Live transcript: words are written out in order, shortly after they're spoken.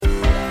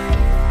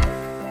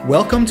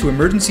Welcome to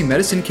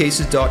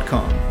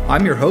EmergencyMedicineCases.com.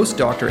 I'm your host,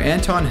 Dr.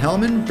 Anton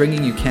Hellman,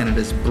 bringing you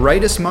Canada's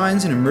brightest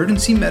minds in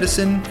emergency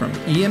medicine from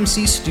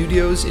EMC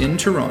Studios in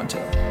Toronto.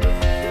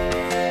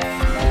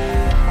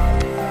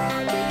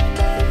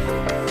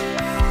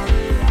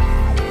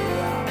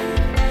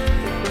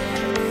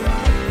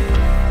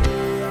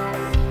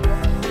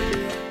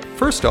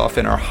 First off,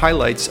 in our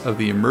highlights of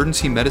the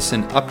Emergency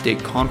Medicine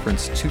Update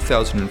Conference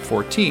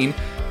 2014,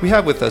 we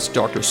have with us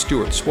Dr.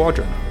 Stuart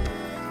Swadron.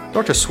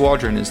 Dr.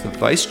 Swadron is the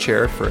Vice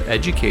Chair for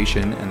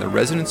Education and the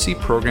Residency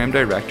Program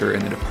Director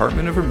in the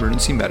Department of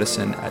Emergency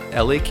Medicine at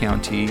LA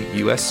County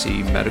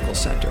USC Medical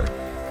Center.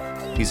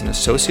 He's an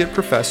Associate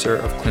Professor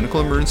of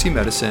Clinical Emergency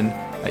Medicine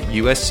at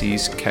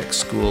USC's Keck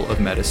School of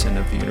Medicine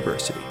of the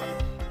university.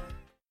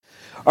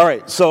 All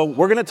right, so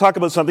we're going to talk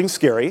about something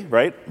scary,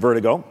 right?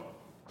 Vertigo.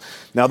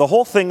 Now, the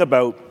whole thing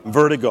about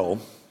vertigo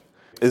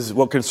is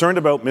we're concerned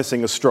about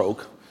missing a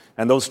stroke,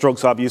 and those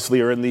strokes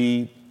obviously are in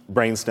the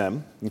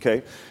brainstem,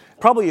 okay?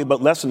 Probably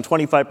about less than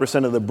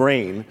 25% of the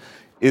brain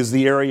is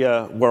the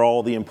area where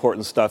all the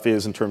important stuff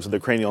is in terms of the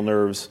cranial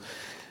nerves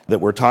that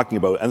we're talking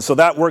about. And so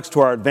that works to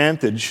our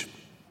advantage,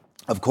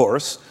 of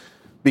course,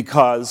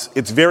 because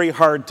it's very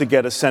hard to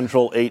get a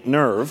central 8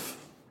 nerve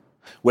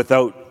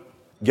without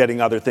getting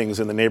other things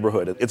in the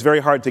neighborhood. It's very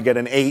hard to get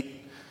an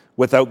 8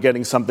 without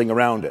getting something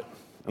around it,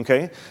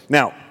 okay?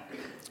 Now,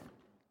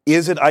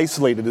 is it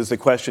isolated is the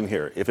question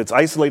here. If it's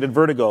isolated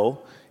vertigo,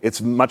 it's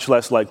much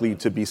less likely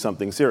to be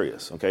something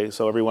serious, okay?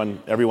 So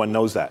everyone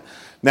knows that.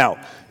 Now,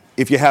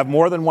 if you have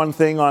more than one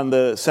thing on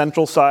the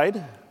central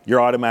side, you're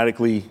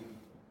automatically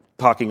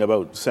talking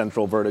about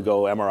central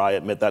vertigo, MRI,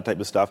 admit, that type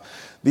of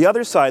stuff. The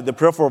other side, the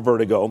peripheral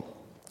vertigo,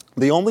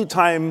 the only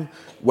time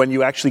when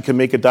you actually can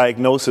make a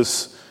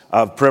diagnosis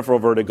of peripheral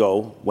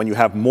vertigo when you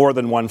have more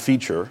than one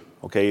feature,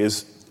 okay,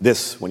 is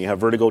this, when you have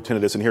vertigo,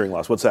 tinnitus, and hearing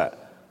loss. What's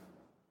that?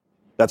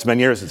 That's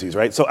Meniere's disease,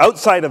 right? So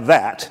outside of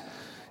that,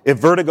 if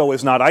vertigo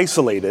is not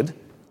isolated,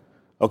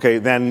 okay,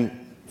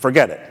 then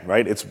forget it,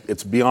 right?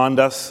 It's beyond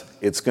us.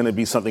 It's going to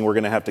be something we're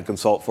going to have to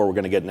consult for. We're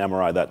going to get an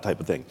MRI, that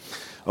type of thing,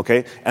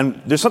 okay? And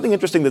there's something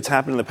interesting that's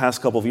happened in the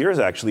past couple of years,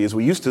 actually, is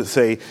we used to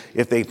say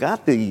if they've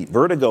got the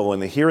vertigo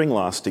and the hearing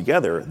loss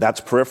together,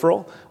 that's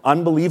peripheral.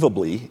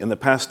 Unbelievably, in the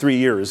past 3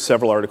 years,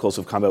 several articles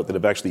have come out that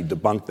have actually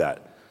debunked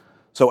that.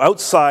 So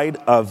outside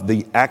of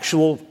the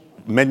actual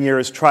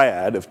Meniere's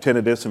triad of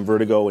tinnitus and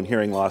vertigo and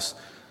hearing loss,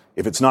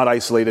 if it's not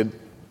isolated,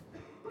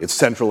 it's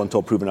central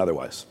until proven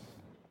otherwise.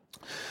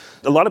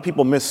 A lot of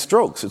people miss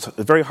strokes. It's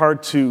very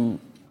hard to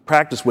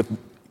practice with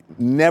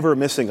never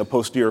missing a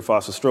posterior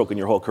fossa stroke in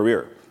your whole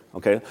career,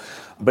 okay?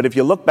 But if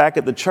you look back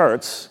at the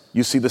charts,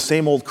 you see the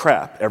same old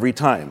crap every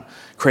time.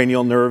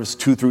 Cranial nerves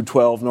 2 through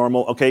 12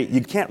 normal, okay?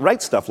 You can't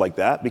write stuff like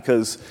that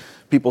because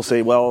people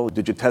say, well,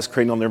 did you test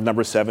cranial nerve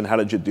number 7? How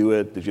did you do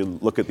it? Did you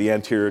look at the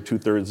anterior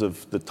 2/3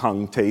 of the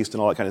tongue taste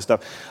and all that kind of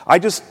stuff? I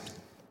just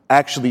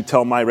actually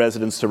tell my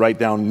residents to write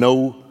down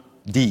no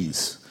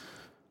Ds.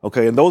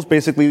 Okay, and those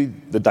basically,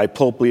 the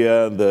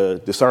diplopia,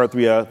 the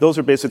dysarthria, those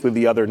are basically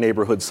the other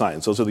neighborhood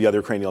signs. Those are the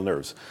other cranial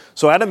nerves.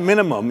 So at a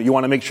minimum, you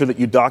want to make sure that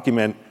you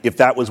document if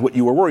that was what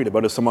you were worried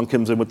about. If someone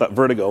comes in with that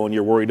vertigo and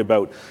you're worried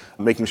about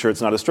making sure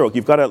it's not a stroke,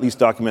 you've got to at least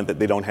document that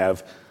they don't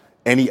have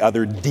any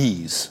other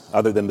Ds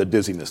other than the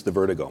dizziness, the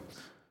vertigo.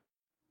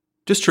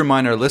 Just to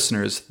remind our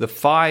listeners, the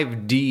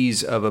 5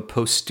 Ds of a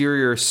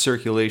posterior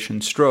circulation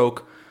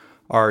stroke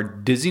are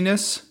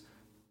dizziness,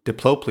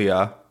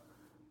 diplopia,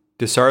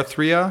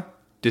 dysarthria,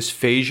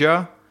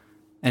 dysphagia,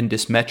 and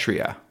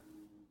dysmetria,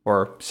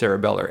 or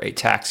cerebellar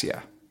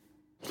ataxia.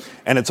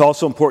 And it's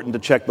also important to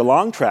check the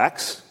long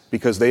tracks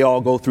because they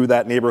all go through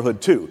that neighborhood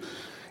too.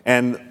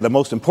 And the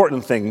most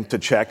important thing to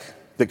check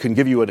that can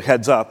give you a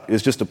heads up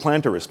is just a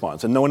plantar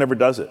response, and no one ever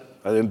does it.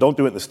 And don't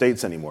do it in the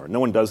States anymore. No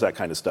one does that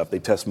kind of stuff. They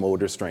test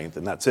motor strength,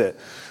 and that's it.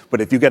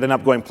 But if you get an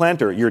upgoing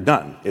plantar, you're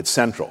done. It's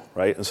central,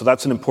 right? And so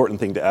that's an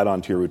important thing to add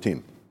on to your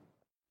routine.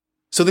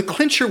 So the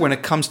clincher when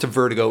it comes to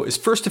vertigo is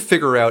first to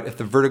figure out if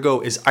the vertigo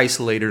is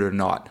isolated or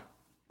not,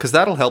 because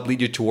that'll help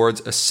lead you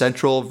towards a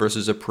central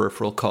versus a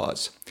peripheral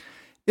cause.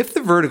 If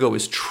the vertigo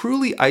is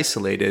truly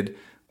isolated,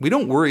 we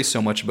don't worry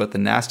so much about the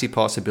nasty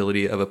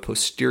possibility of a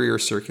posterior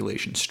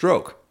circulation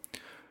stroke.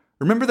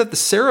 Remember that the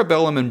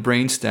cerebellum and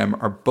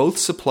brainstem are both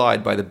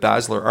supplied by the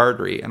basilar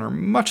artery and are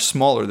much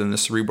smaller than the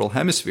cerebral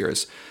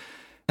hemispheres.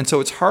 And so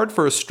it's hard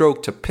for a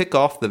stroke to pick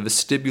off the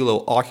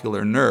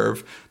vestibulo-ocular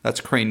nerve,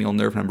 that's cranial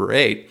nerve number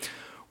 8,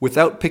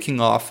 without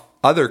picking off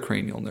other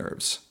cranial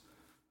nerves.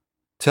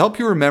 To help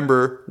you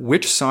remember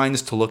which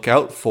signs to look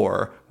out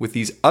for with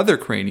these other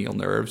cranial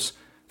nerves,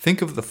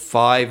 think of the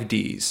 5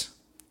 Ds.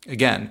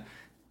 Again,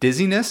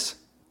 dizziness,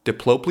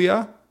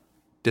 diplopia,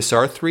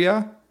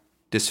 dysarthria,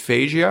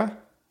 dysphagia,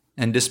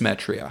 and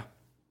dysmetria.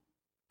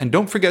 And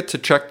don't forget to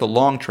check the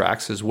long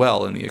tracks as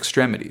well in the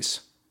extremities.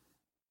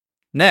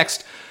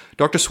 Next,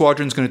 Dr.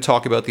 Swadron is going to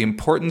talk about the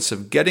importance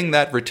of getting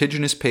that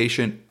vertiginous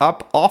patient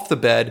up off the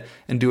bed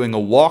and doing a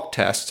walk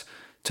test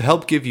to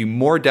help give you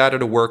more data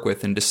to work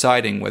with in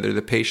deciding whether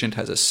the patient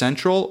has a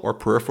central or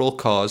peripheral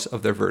cause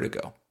of their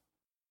vertigo.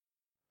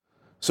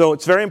 So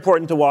it's very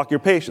important to walk your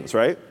patients,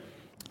 right?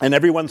 And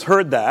everyone's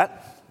heard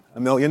that a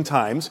million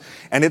times.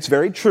 And it's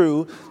very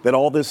true that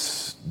all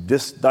this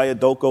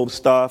diadoco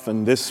stuff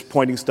and this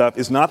pointing stuff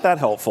is not that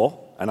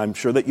helpful. And I'm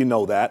sure that you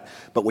know that.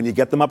 But when you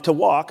get them up to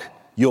walk,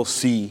 you'll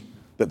see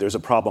that there's a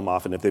problem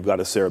often if they've got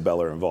a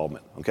cerebellar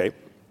involvement, okay?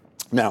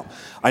 Now,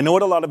 I know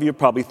what a lot of you are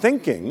probably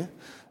thinking.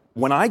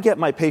 When I get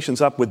my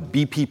patients up with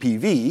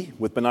BPPV,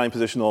 with benign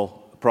positional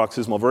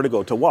paroxysmal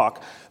vertigo, to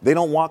walk, they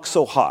don't walk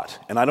so hot.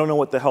 And I don't know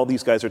what the hell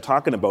these guys are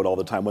talking about all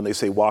the time when they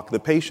say walk the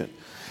patient.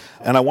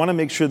 And I want to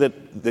make sure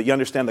that you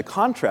understand the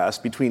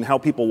contrast between how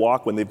people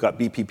walk when they've got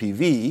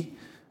BPPV,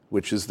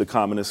 which is the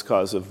commonest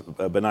cause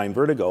of benign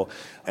vertigo,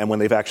 and when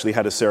they've actually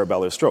had a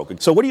cerebellar stroke.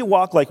 So what do you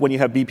walk like when you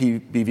have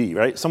BPPV,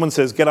 right? Someone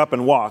says, get up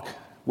and walk.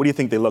 What do you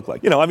think they look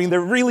like? They're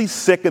really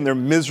sick and they're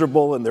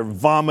miserable and they're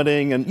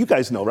vomiting, and you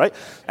guys know, right?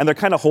 And they're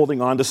kind of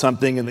holding on to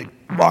something, and they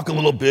walk a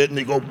little bit and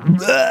they go,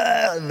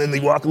 "Bleh," and then they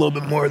walk a little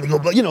bit more and they go,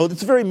 "Bleh."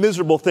 It's a very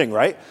miserable thing,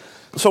 right?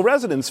 So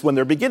residents, when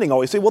they're beginning,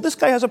 always say, well, this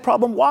guy has a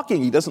problem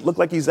walking. He doesn't look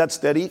like he's that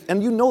steady,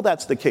 and you know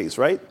that's the case,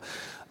 right?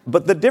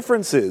 But the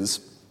difference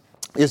is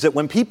that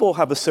when people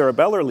have a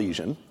cerebellar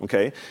lesion,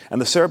 okay, and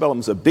the cerebellum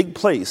is a big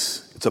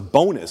place, it's a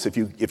bonus. If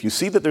you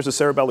see that there's a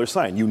cerebellar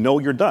sign, you know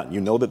you're done.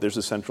 You know that there's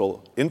a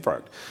central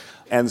infarct.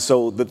 And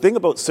so the thing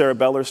about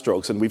cerebellar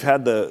strokes, and we've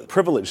had the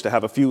privilege to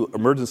have a few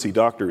emergency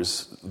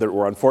doctors that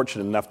were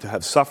unfortunate enough to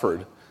have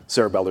suffered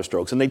cerebellar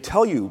strokes, and they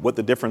tell you what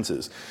the difference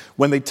is.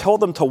 When they tell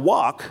them to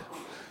walk,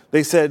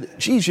 they said,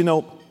 geez,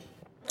 and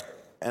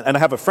I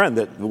have a friend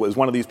that was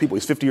one of these people.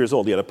 He's 50 years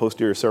old. He had a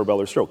posterior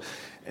cerebellar stroke.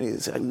 And he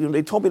said,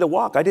 they told me to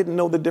walk. I didn't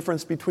know the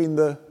difference between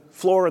the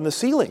floor and the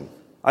ceiling.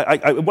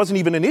 It wasn't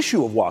even an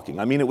issue of walking.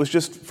 It was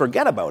just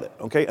forget about it,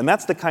 okay? And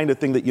that's the kind of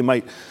thing that you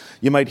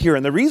might hear.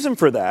 And the reason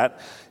for that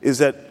is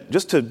that,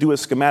 just to do a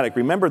schematic,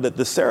 remember that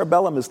the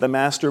cerebellum is the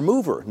master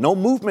mover. No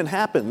movement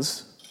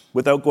happens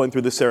without going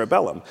through the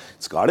cerebellum.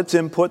 It's got its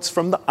inputs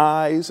from the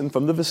eyes and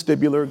from the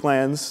vestibular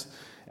glands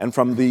and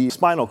from the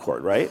spinal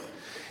cord, right?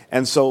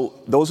 And so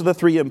those are the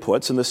three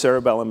inputs, and the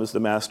cerebellum is the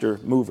master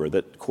mover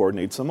that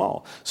coordinates them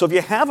all. So if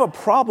you have a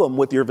problem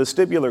with your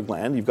vestibular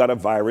gland, you've got a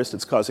virus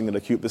that's causing an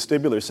acute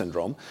vestibular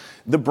syndrome,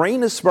 the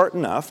brain is smart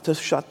enough to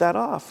shut that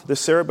off. The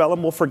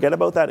cerebellum will forget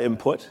about that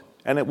input,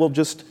 and it will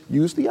just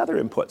use the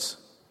other inputs.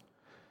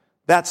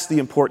 That's the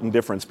important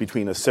difference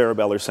between a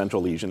cerebellar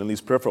central lesion and these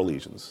peripheral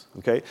lesions,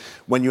 okay?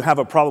 When you have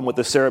a problem with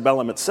the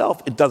cerebellum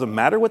itself, it doesn't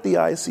matter what the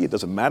eyes see, it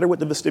doesn't matter what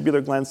the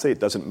vestibular glands say, it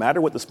doesn't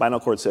matter what the spinal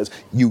cord says,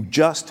 you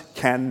just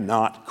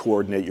cannot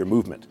coordinate your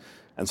movement.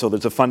 And so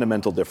there's a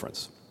fundamental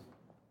difference.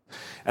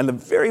 And the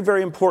very,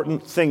 very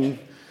important thing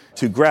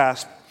to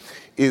grasp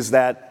is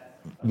that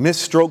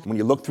missed stroke, when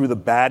you look through the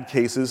bad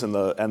cases and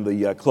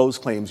the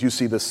closed claims, you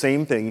see the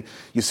same thing.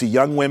 You see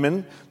young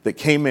women that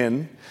came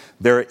in,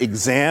 their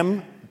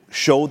exam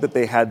showed that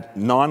they had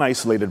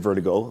non-isolated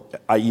vertigo,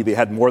 i.e. they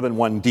had more than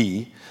one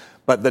D,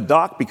 but the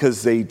doc,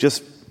 because they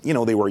just,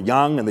 they were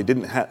young and they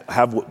didn't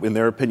have, in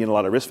their opinion, a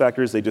lot of risk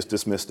factors, they just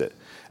dismissed it.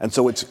 And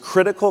so it's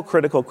critical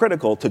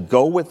to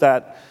go with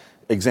that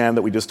exam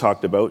that we just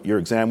talked about, your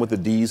exam with the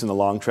Ds and the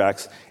long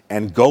tracks,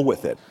 and go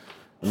with it.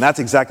 And that's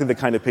exactly the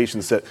kind of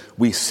patients that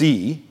we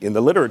see in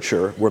the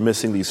literature we're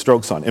missing these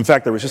strokes on. In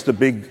fact, there was just a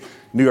big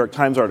New York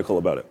Times article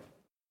about it.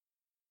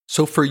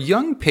 So for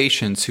young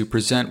patients who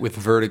present with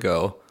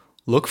vertigo,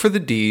 look for the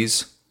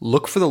Ds,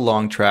 look for the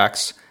long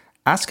tracks,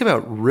 ask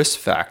about risk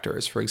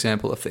factors. For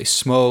example, if they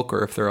smoke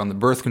or if they're on the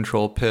birth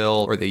control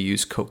pill or they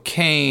use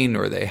cocaine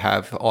or they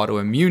have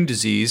autoimmune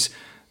disease,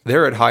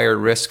 they're at higher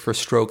risk for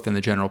stroke than the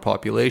general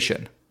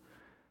population.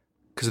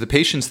 Because the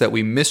patients that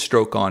we miss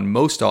stroke on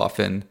most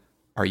often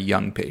are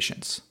young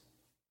patients.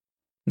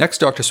 Next,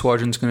 Dr.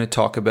 Swadron is going to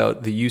talk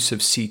about the use of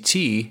CT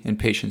in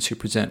patients who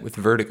present with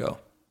vertigo.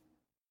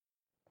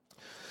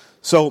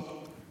 So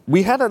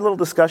we had a little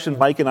discussion,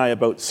 Mike and I,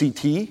 about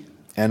CT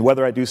and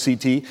whether I do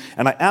CT,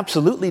 and I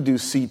absolutely do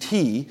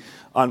CT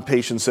on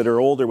patients that are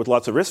older with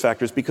lots of risk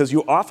factors because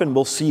you often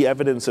will see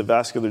evidence of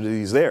vascular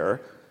disease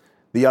there.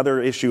 The other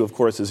issue, of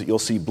course, is that you'll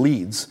see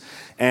bleeds.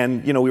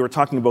 And, we were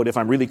talking about if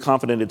I'm really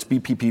confident it's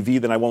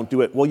BPPV, then I won't do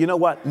it. Well, you know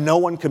what? No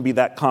one can be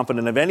that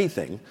confident of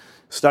anything.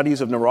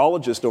 Studies of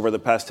neurologists over the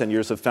past 10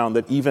 years have found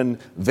that even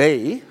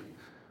they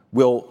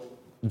will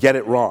get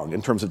it wrong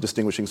in terms of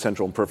distinguishing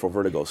central and peripheral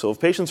vertigo. So if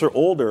patients are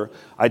older,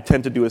 I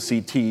tend to do a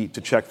CT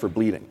to check for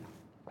bleeding.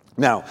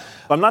 Now,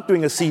 I'm not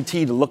doing a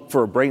CT to look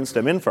for a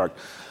brainstem infarct.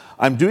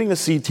 I'm doing a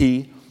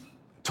CT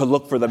to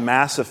look for the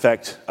mass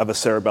effect of a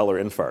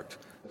cerebellar infarct.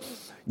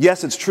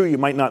 Yes, it's true you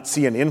might not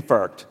see an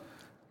infarct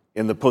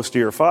in the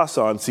posterior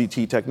fossa on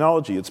CT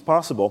technology. It's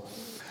possible.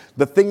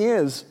 The thing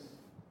is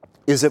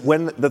that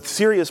when the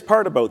serious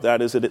part about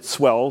that is that it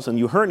swells and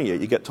you herniate,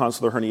 you get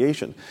tonsillar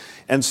herniation.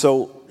 And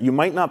so you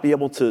might not be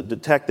able to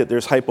detect that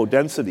there's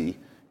hypodensity,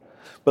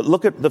 but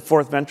look at the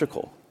fourth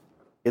ventricle.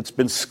 It's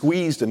been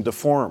squeezed and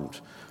deformed.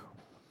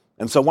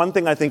 And so one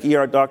thing I think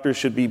ER doctors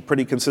should be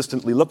pretty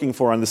consistently looking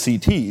for on the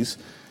CTs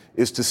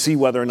is to see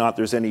whether or not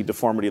there's any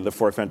deformity of the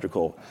fourth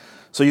ventricle.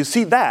 So you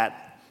see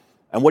that,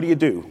 and what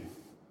do?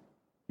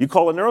 You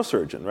call a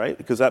neurosurgeon, right?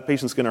 Because that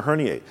patient's going to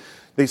herniate.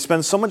 They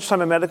spend so much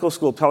time in medical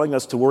school telling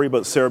us to worry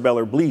about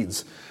cerebellar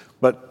bleeds.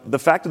 But the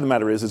fact of the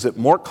matter is that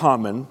more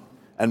common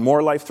and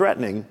more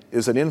life-threatening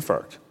is an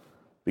infarct,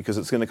 because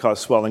it's going to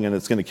cause swelling and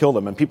it's going to kill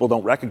them, and people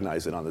don't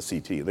recognize it on the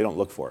CT. They don't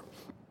look for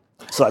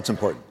it. So that's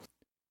important.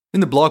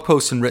 In the blog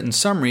post and written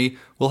summary,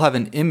 we'll have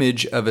an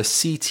image of a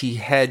CT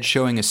head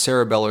showing a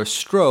cerebellar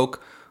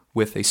stroke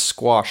with a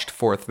squashed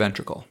fourth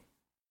ventricle.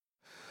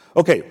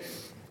 Okay,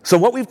 so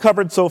what we've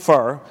covered so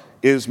far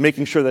is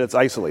making sure that it's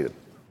isolated.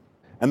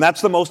 And that's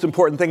the most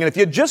important thing. And if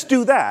you just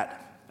do that,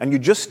 and you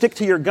just stick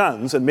to your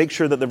guns and make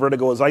sure that the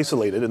vertigo is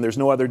isolated and there's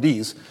no other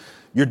Ds,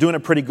 you're doing a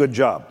pretty good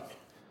job.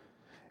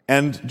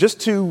 And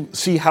just to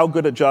see how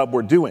good a job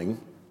we're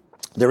doing,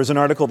 there was an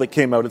article that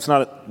came out. It's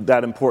not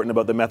that important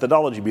about the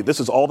methodology, but this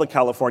is all the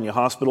California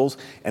hospitals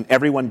and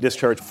everyone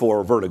discharged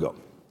for vertigo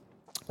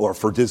or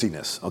for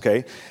dizziness,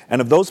 okay?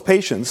 And of those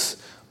patients,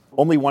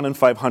 only 1 in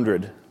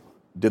 500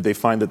 did they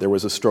find that there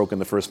was a stroke in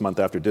the first month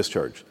after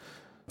discharge.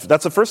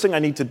 That's the first thing I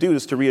need to do,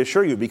 is to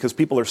reassure you, because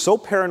people are so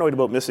paranoid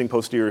about missing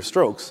posterior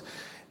strokes,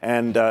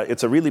 and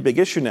it's a really big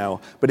issue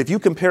now. But if you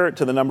compare it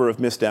to the number of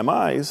missed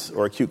MIs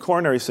or acute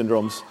coronary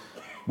syndromes,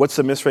 what's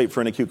the miss rate for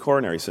an acute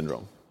coronary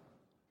syndrome?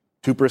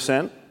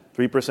 2%,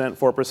 3%,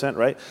 4%,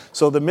 right?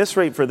 So the miss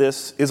rate for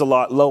this is a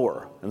lot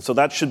lower, and so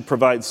that should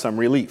provide some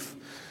relief.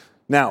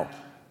 Now,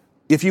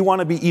 if you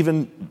want to be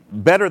even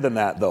better than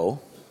that, though,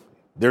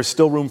 there's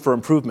still room for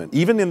improvement.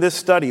 Even in this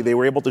study, they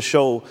were able to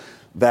show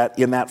that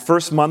in that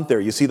first month there,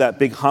 you see that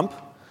big hump?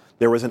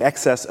 There was an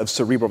excess of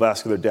cerebral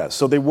vascular death.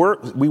 So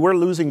we were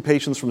losing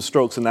patients from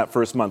strokes in that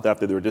first month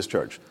after they were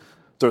discharged.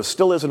 So there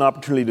still is an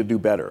opportunity to do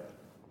better.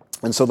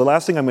 And so the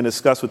last thing I'm going to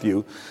discuss with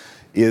you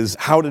is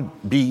how to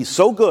be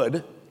so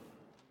good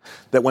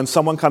that when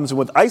someone comes in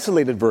with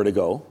isolated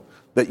vertigo,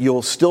 that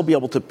you'll still be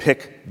able to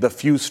pick the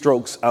few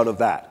strokes out of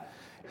that.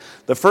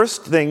 The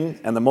first thing,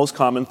 and the most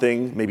common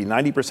thing, maybe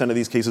 90% of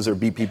these cases, are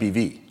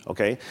BPPV,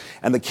 okay?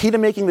 And the key to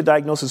making the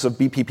diagnosis of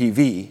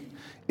BPPV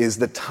is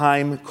the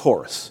time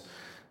course,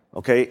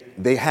 okay?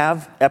 They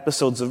have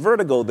episodes of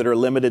vertigo that are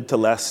limited to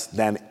less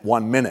than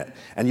 1 minute.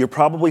 And you're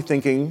probably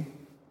thinking,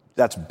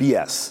 that's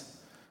BS,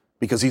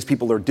 because these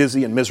people are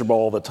dizzy and miserable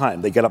all the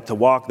time. They get up to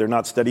walk, they're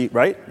not steady,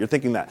 right? You're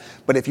thinking that.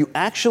 But if you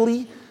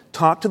actually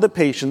talk to the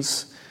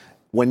patients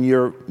when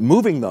you're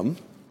moving them,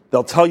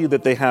 they'll tell you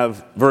that they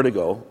have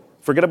vertigo.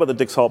 Forget about the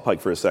Dix-Hallpike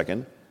for a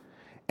second.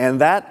 And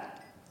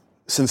that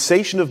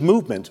sensation of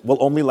movement will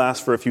only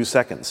last for a few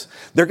seconds.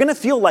 They're going to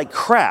feel like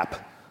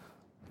crap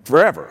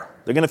forever.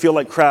 They're going to feel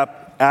like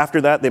crap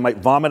after that. They might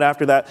vomit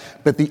after that.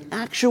 But the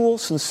actual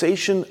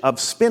sensation of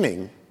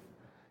spinning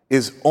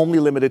is only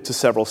limited to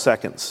several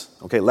seconds,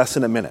 okay, less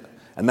than a minute.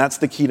 And that's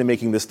the key to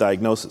making this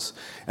diagnosis.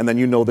 And then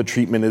you know the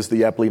treatment is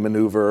the Epley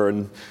maneuver,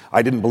 and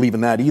I didn't believe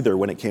in that either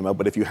when it came out,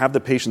 but if you have the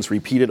patients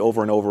repeat it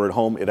over and over at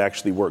home, it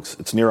actually works.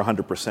 It's near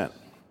 100%.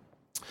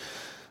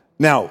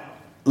 Now,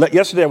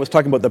 yesterday I was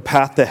talking about the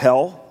path to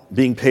hell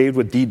being paved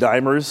with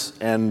D-dimers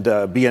and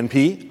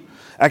BNP.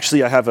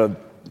 Actually, I have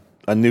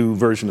a new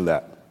version of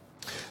that.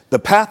 The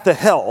path to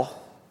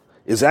hell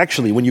is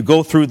actually when you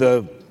go through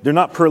they're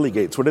not pearly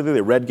gates. What are they?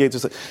 The red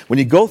gates? When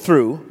you go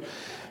through,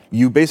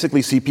 you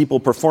basically see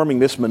people performing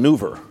this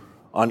maneuver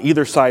on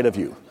either side of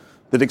you,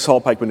 the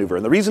Dix-Hallpike maneuver.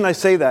 And the reason I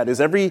say that is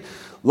every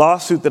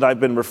lawsuit that I've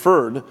been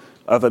referred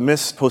of a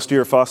missed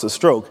posterior fossa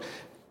stroke,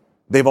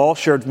 they've all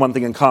shared one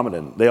thing in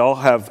common. They all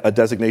have a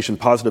designation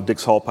positive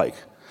Dix-Hallpike.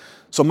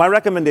 So my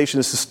recommendation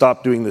is to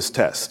stop doing this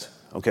test,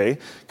 okay?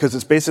 Because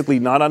it's basically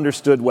not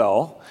understood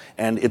well,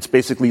 and it's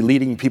basically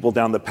leading people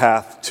down the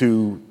path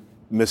to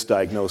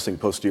misdiagnosing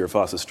posterior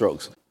fossa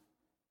strokes.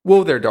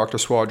 Whoa there, Dr.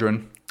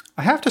 Swadron.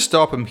 I have to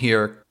stop him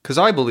here because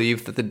I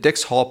believe that the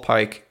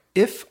Dix-Hallpike,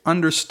 if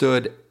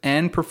understood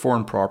and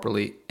performed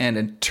properly and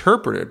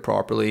interpreted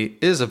properly,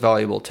 is a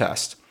valuable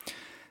test.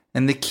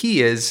 And the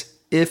key is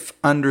if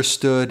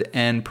understood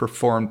and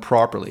performed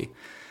properly.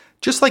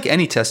 Just like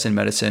any test in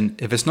medicine,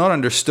 if it's not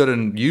understood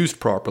and used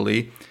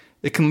properly,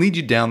 it can lead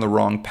you down the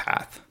wrong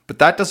path. But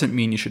that doesn't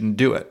mean you shouldn't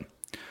do it.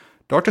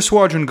 Dr.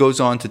 Swadron goes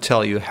on to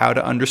tell you how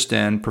to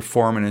understand,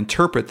 perform, and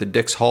interpret the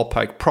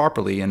Dix-Hallpike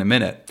properly in a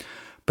minute.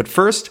 But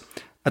first,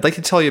 I'd like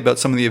to tell you about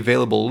some of the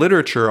available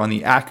literature on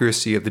the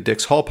accuracy of the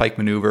Dix-Hallpike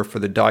maneuver for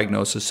the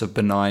diagnosis of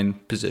benign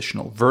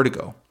positional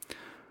vertigo.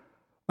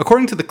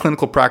 According to the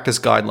Clinical Practice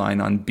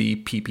Guideline on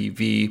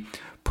BPPV,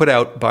 put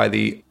out by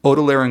the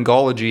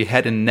Otolaryngology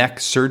Head and Neck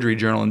Surgery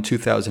Journal in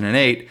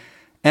 2008,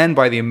 and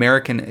by the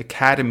American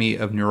Academy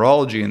of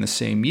Neurology in the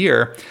same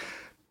year,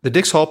 the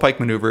Dix-Hallpike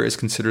maneuver is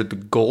considered the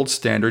gold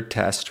standard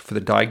test for the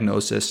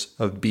diagnosis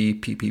of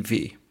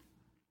BPPV.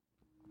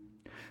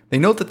 They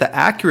note that the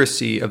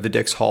accuracy of the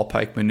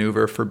Dix-Hallpike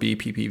maneuver for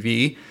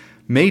BPPV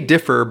may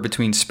differ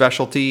between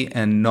specialty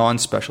and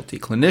non-specialty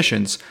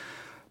clinicians,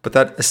 but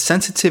that a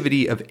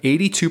sensitivity of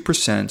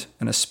 82%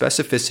 and a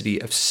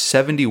specificity of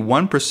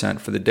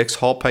 71% for the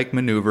Dix-Hallpike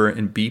maneuver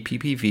in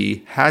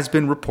BPPV has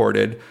been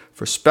reported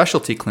for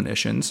specialty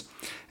clinicians,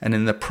 and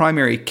in the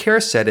primary care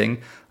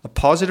setting, a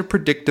positive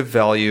predictive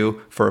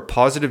value for a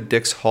positive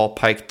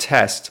Dix-Hallpike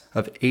test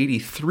of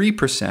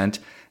 83%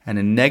 and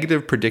a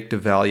negative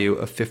predictive value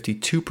of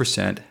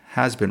 52%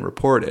 has been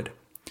reported.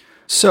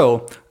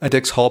 So, a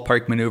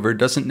Dix-Hallpike maneuver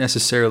doesn't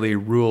necessarily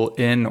rule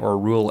in or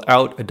rule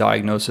out a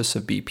diagnosis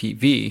of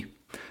BPV,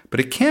 but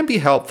it can be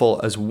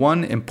helpful as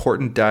one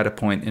important data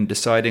point in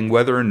deciding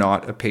whether or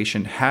not a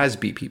patient has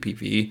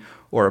BPPV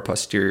or a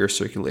posterior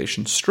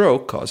circulation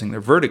stroke causing their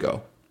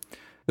vertigo.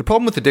 The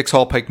problem with the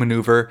Dix-Hallpike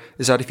maneuver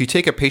is that if you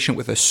take a patient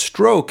with a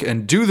stroke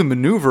and do the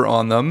maneuver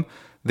on them,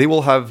 they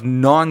will have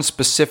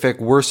non-specific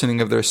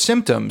worsening of their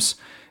symptoms,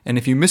 and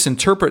if you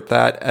misinterpret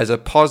that as a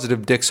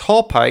positive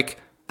Dix-Hallpike,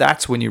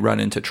 that's when you run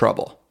into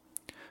trouble.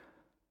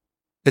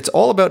 It's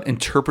all about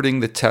interpreting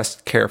the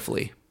test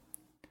carefully.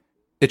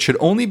 It should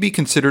only be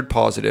considered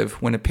positive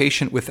when a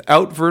patient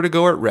without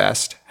vertigo at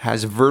rest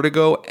has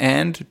vertigo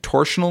and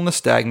torsional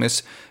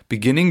nystagmus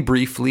beginning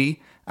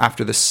briefly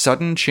after the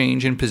sudden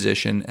change in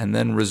position and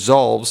then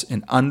resolves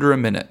in under a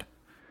minute.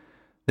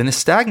 The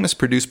nystagmus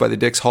produced by the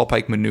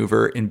Dix-Hallpike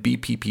maneuver in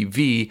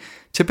BPPV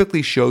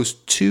typically shows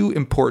two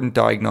important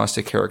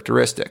diagnostic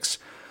characteristics.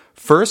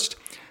 First,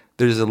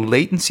 there's a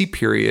latency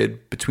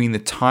period between the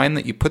time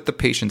that you put the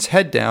patient's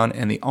head down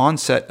and the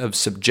onset of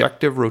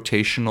subjective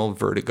rotational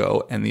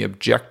vertigo and the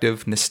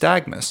objective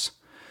nystagmus.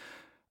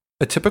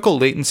 A typical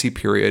latency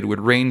period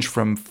would range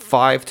from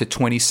 5 to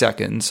 20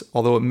 seconds,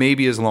 although it may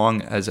be as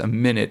long as a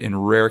minute in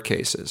rare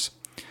cases.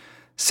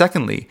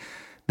 Secondly,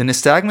 the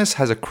nystagmus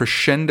has a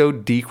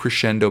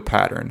crescendo-decrescendo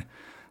pattern.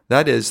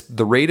 That is,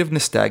 the rate of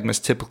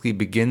nystagmus typically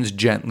begins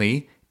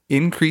gently,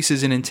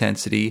 increases in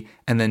intensity,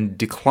 and then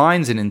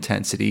declines in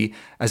intensity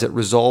as it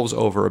resolves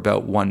over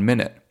about 1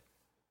 minute.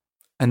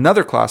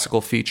 Another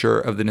classical feature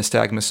of the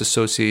nystagmus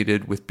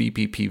associated with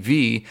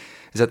BPPV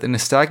is that the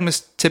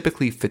nystagmus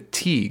typically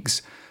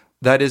fatigues.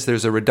 That is,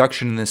 there's a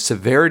reduction in the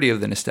severity of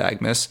the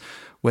nystagmus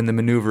when the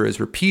maneuver is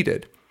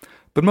repeated.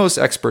 But most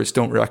experts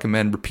don't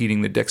recommend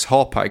repeating the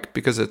Dix-Hallpike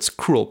because it's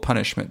cruel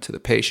punishment to the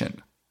patient.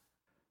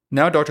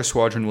 Now Dr.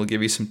 Swadron will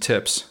give you some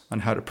tips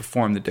on how to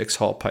perform the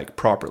Dix-Hallpike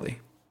properly.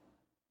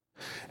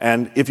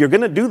 And if you're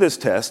going to do this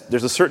test,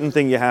 there's a certain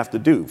thing you have to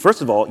do.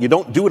 First of all, you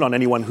don't do it on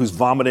anyone who's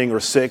vomiting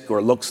or sick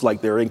or looks like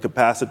they're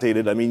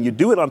incapacitated. I mean, you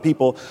do it on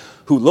people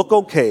who look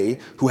okay,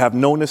 who have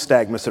no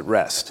nystagmus at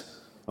rest.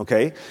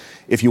 Okay?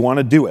 If you want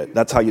to do it,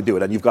 that's how you do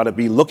it. And you've got to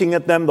be looking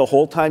at them the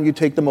whole time you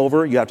take them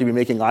over. You have to be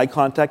making eye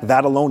contact.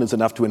 That alone is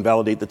enough to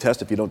invalidate the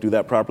test if you don't do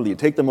that properly. You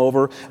take them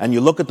over and you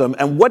look at them.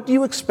 And what do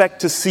you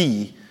expect to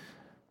see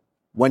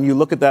when you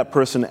look at that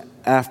person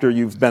after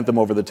you've bent them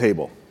over the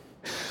table?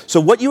 So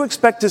what you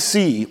expect to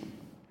see,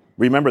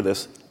 remember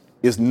this,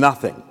 is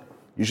nothing.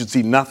 You should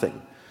see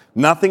nothing.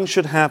 Nothing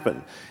should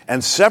happen.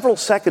 And several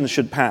seconds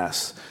should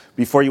pass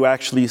before you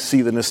actually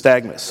see the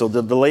nystagmus. So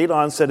the delayed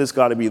onset has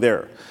got to be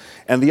there.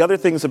 And the other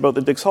things about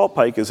the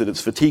Dix-Hallpike is that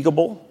it's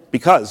fatigable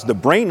because the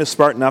brain is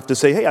smart enough to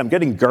say, hey, I'm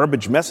getting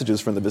garbage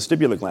messages from the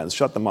vestibular glands,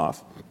 shut them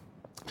off.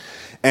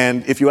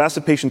 And if you ask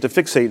the patient to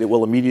fixate, it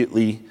will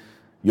immediately,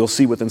 you'll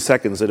see within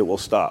seconds that it will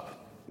stop.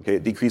 Okay,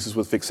 it decreases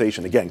with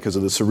fixation, again, because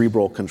of the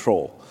cerebral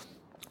control.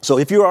 So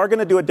if you are going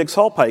to do a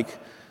Dix-Hallpike,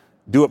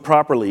 do it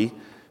properly,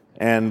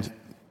 and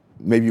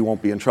maybe you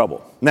won't be in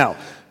trouble. Now,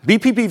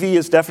 BPPV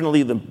is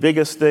definitely the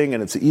biggest thing,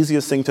 and it's the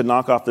easiest thing to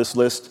knock off this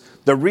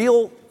list. The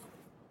real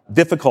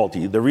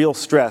difficulty, the real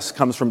stress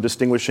comes from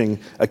distinguishing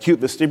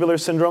acute vestibular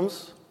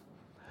syndromes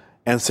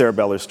and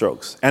cerebellar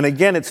strokes. And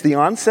again, it's the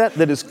onset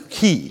that is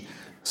key.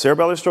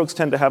 Cerebellar strokes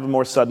tend to have a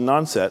more sudden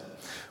onset,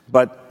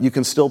 but you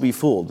can still be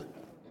fooled.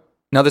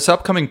 Now, this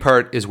upcoming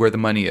part is where the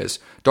money is.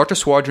 Dr.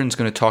 Swadron's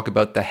going to talk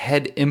about the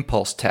head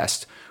impulse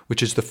test,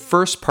 which is the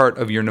first part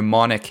of your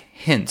mnemonic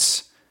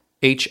HINTS,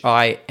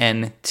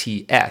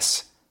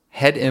 HINTS,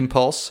 head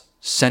impulse,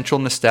 central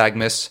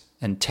nystagmus,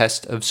 and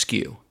test of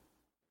skew.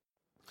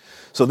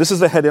 So this is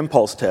the head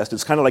impulse test.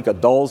 It's kind of like a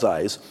doll's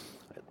eyes.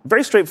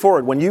 Very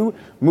straightforward. When you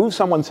move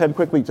someone's head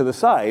quickly to the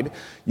side,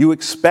 you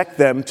expect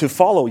them to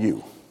follow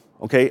you,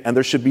 okay? And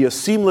there should be a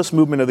seamless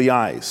movement of the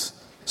eyes.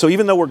 So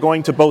even though we're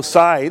going to both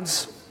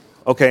sides,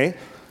 okay,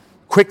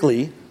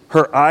 quickly,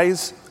 her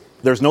eyes,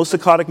 there's no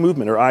saccadic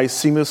movement. Her eyes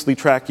seamlessly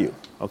track you,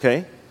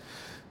 okay?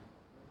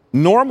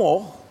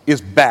 Normal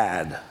is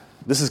bad.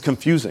 This is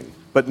confusing,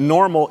 but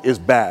normal is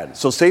bad.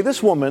 So say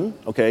this woman,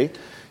 okay,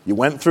 you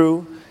went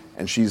through,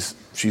 and she's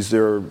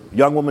a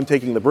young woman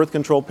taking the birth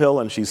control pill,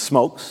 and she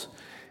smokes,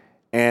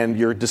 and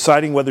you're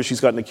deciding whether she's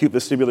got an acute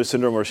vestibular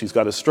syndrome or she's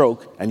got a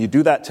stroke, and you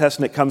do that test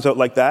and it comes out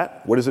like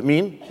that, what does it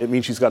mean? It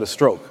means she's got a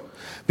stroke.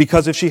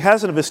 Because if she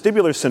has a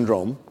vestibular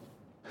syndrome,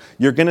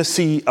 you're going to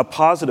see a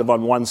positive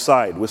on one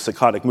side with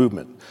saccadic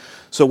movement.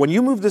 So when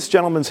you move this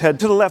gentleman's head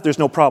to the left, there's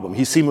no problem.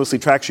 He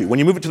seamlessly tracks you. When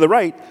you move it to the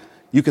right,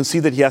 you can see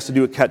that he has to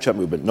do a catch-up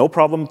movement. No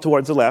problem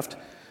towards the left.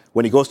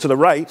 When he goes to the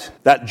right,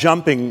 that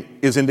jumping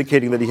is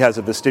indicating that he has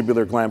a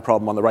vestibular gland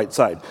problem on the right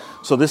side.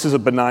 So this is a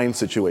benign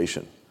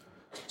situation.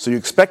 So you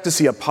expect to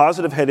see a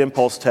positive head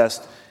impulse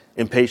test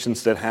in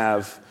patients that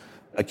have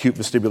acute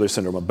vestibular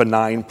syndrome, a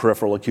benign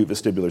peripheral acute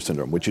vestibular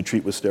syndrome, which you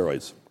treat with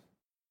steroids.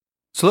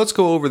 So let's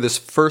go over this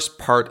first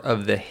part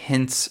of the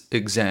HINTS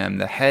exam,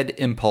 the head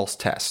impulse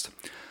test.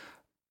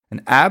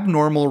 An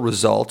abnormal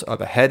result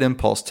of a head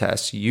impulse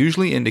test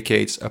usually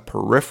indicates a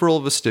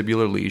peripheral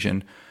vestibular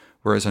lesion,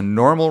 whereas a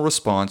normal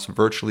response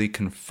virtually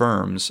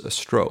confirms a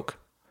stroke.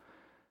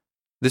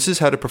 This is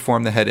how to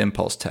perform the head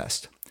impulse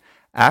test.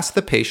 Ask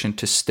the patient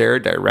to stare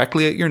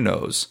directly at your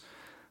nose,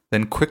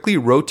 then quickly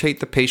rotate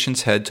the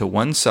patient's head to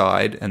one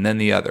side and then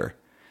the other.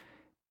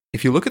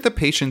 If you look at the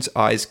patient's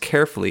eyes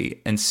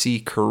carefully and see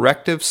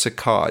corrective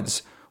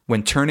saccades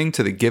when turning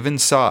to the given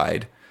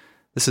side,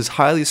 this is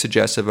highly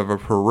suggestive of a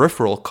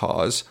peripheral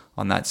cause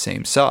on that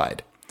same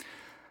side.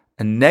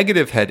 A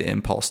negative head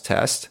impulse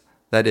test,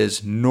 that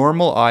is,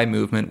 normal eye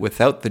movement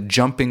without the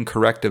jumping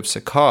corrective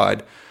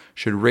saccade,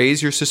 should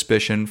raise your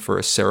suspicion for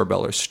a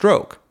cerebellar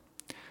stroke.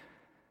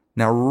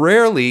 Now,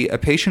 rarely a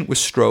patient with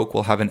stroke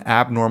will have an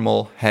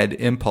abnormal head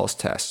impulse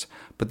test,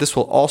 but this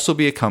will also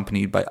be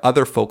accompanied by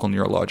other focal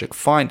neurologic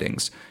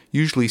findings,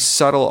 usually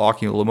subtle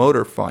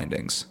oculomotor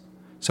findings.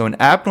 So an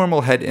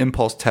abnormal head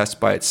impulse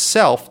test by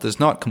itself does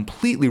not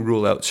completely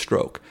rule out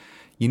stroke.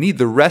 You need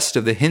the rest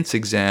of the HINTS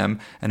exam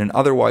and an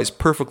otherwise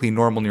perfectly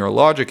normal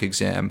neurologic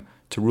exam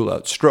to rule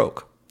out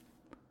stroke.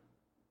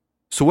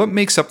 So what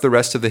makes up the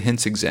rest of the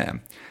HINTS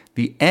exam?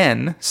 The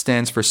N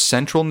stands for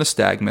central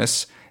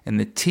nystagmus and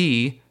the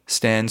T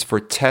stands for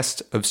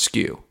test of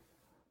skew.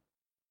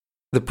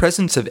 The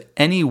presence of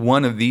any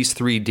one of these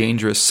three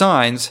dangerous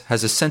signs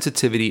has a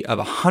sensitivity of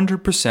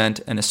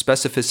 100% and a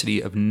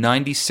specificity of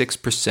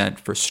 96%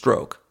 for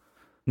stroke.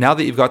 Now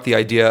that you've got the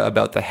idea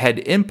about the head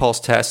impulse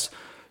test,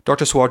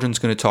 Dr. Swadron's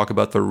going to talk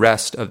about the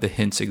rest of the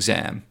HINTS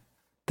exam.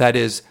 That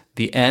is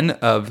the N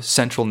of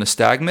central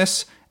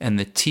nystagmus and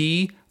the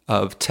T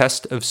of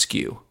test of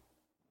skew.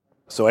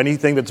 So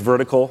anything that's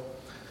vertical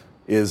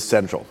is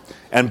central.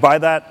 And by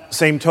that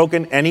same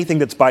token, anything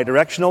that's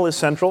bidirectional is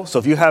central. So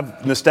if you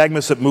have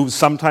nystagmus that moves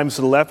sometimes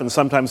to the left and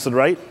sometimes to the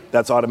right,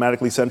 that's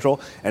automatically central.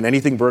 And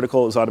anything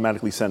vertical is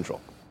automatically central.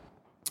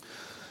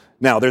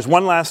 Now, there's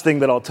one last thing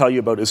that I'll tell you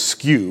about is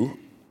skew.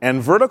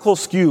 And vertical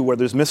skew, where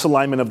there's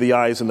misalignment of the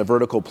eyes in the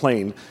vertical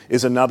plane,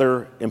 is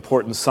another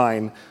important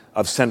sign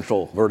of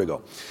central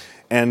vertigo.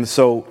 And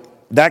so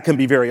that can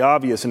be very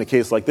obvious in a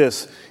case like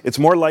this. It's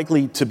more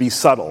likely to be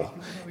subtle.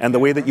 And the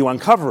way that you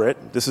uncover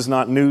it, this is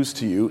not news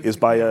to you, is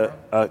by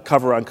a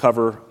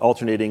cover-on-cover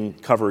alternating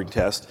covering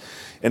test.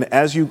 And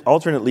as you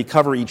alternately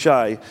cover each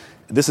eye,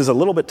 this is a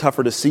little bit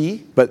tougher to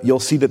see, but you'll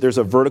see that there's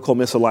a vertical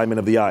misalignment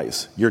of the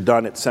eyes. You're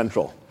done at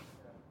central.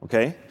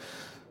 Okay?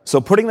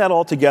 So putting that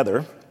all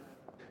together,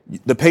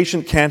 the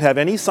patient can't have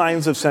any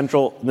signs of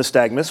central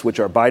nystagmus, which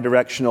are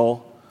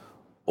bidirectional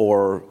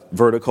or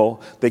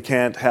vertical. They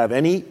can't have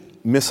any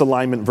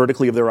misalignment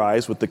vertically of their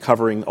eyes with the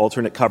covering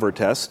alternate cover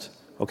test,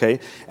 okay?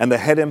 And the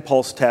head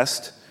impulse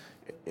test,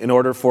 in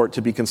order for it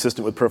to be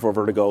consistent with peripheral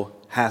vertigo,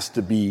 has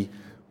to be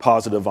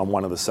positive on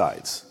one of the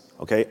sides,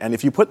 okay? And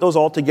if you put those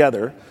all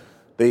together,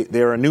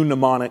 they're a new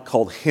mnemonic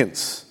called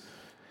HINTS.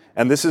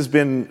 And this has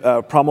been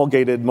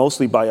promulgated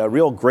mostly by a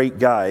real great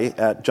guy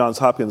at Johns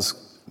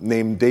Hopkins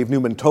named Dave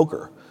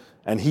Newman-Toker.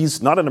 And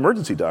he's not an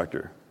emergency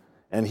doctor,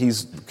 and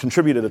he's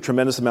contributed a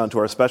tremendous amount to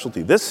our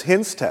specialty. This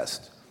HINTS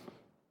test,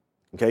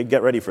 okay,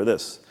 get ready for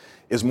this,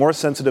 is more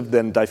sensitive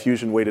than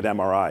diffusion-weighted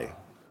MRI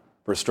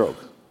for stroke.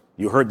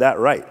 You heard that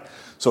right.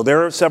 So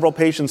there are several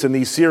patients in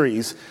these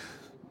series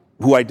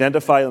who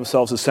identify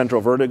themselves as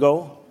central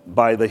vertigo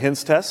by the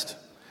HINTS test,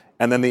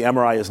 and then the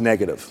MRI is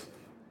negative.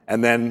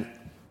 And then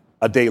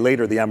a day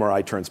later, the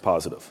MRI turns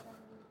positive.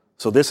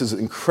 So this is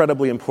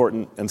incredibly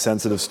important and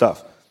sensitive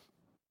stuff.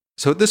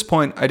 So at this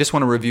point, I just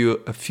want to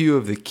review a few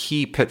of the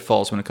key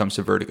pitfalls when it comes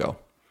to vertigo.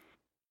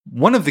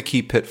 One of the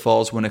key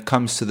pitfalls when it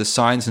comes to the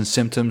signs and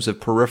symptoms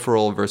of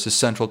peripheral versus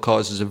central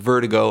causes of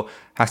vertigo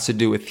has to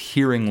do with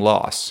hearing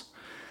loss.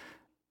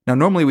 Now,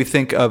 normally we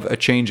think of a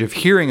change of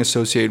hearing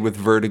associated with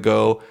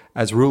vertigo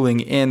as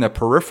ruling in a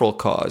peripheral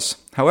cause.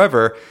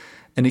 However,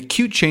 an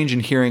acute change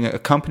in hearing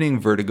accompanying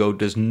vertigo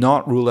does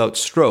not rule out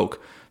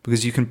stroke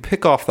because you can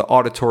pick off the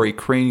auditory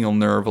cranial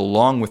nerve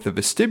along with the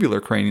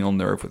vestibular cranial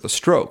nerve with a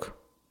stroke.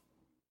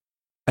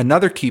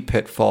 Another key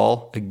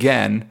pitfall,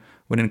 again,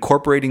 when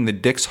incorporating the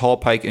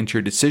Dix-Hallpike into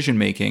your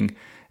decision-making,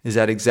 is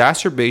that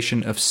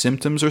exacerbation of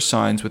symptoms or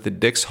signs with the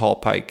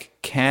Dix-Hallpike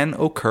can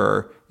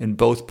occur in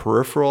both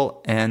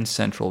peripheral and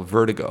central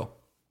vertigo.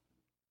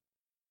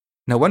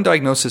 Now, one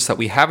diagnosis that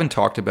we haven't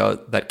talked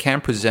about that can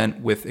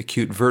present with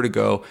acute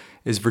vertigo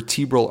is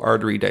vertebral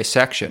artery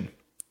dissection.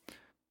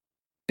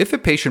 If a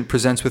patient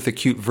presents with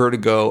acute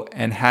vertigo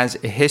and has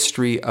a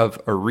history of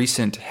a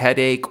recent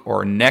headache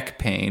or neck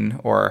pain,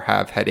 or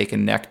have headache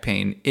and neck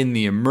pain in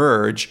the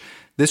emerge,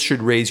 this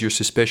should raise your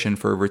suspicion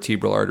for a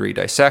vertebral artery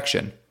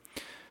dissection.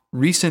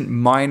 Recent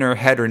minor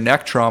head or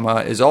neck trauma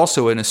is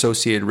also an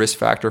associated risk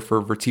factor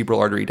for vertebral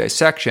artery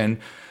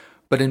dissection,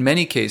 but in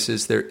many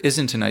cases there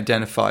isn't an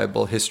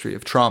identifiable history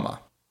of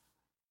trauma.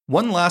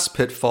 One last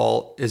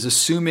pitfall is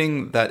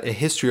assuming that a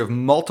history of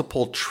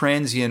multiple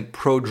transient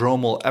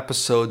prodromal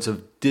episodes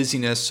of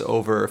dizziness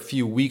over a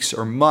few weeks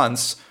or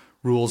months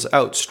rules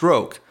out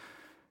stroke.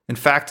 In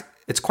fact,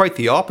 It's quite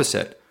the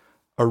opposite.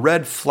 A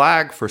red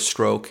flag for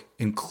stroke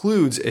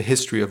includes a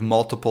history of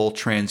multiple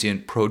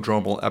transient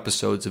prodromal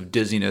episodes of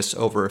dizziness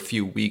over a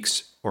few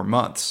weeks or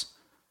months.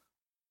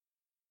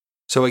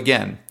 So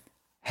again,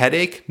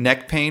 headache,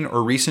 neck pain,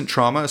 or recent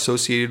trauma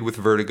associated with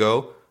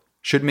vertigo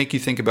should make you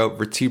think about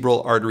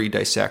vertebral artery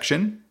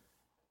dissection.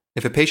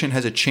 If a patient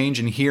has a change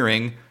in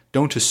hearing,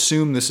 don't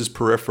assume this is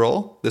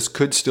peripheral. This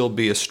could still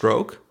be a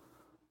stroke.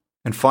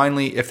 And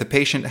finally, if the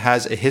patient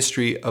has a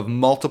history of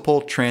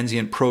multiple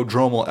transient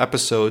prodromal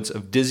episodes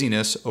of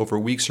dizziness over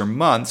weeks or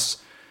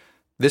months,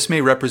 this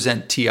may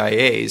represent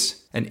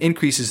TIAs and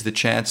increases the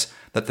chance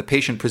that the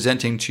patient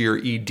presenting to your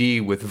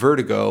ED with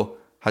vertigo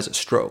has a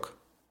stroke.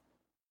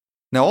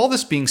 Now, all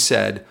this being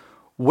said,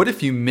 what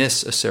if you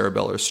miss a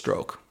cerebellar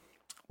stroke?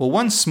 Well,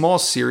 one small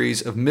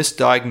series of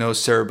misdiagnosed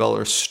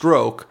cerebellar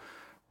stroke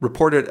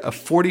reported a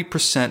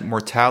 40%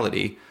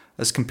 mortality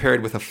as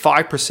compared with a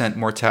 5%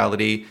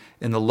 mortality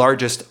in the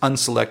largest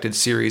unselected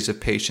series of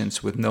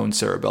patients with known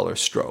cerebellar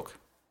stroke.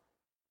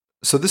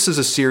 So this is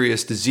a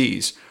serious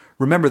disease.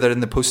 Remember that in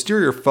the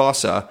posterior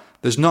fossa,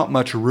 there's not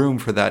much room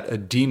for that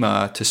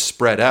edema to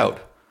spread out,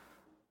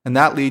 and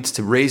that leads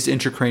to raised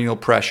intracranial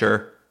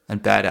pressure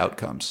and bad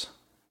outcomes.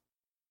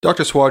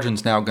 Dr.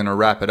 Swadron's now going to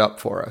wrap it up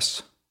for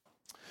us.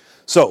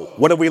 So,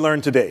 what have we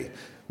learned today?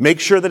 Make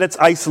sure that it's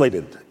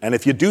isolated, and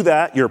if you do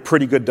that, you're a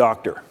pretty good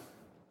doctor.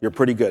 You're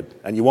pretty good,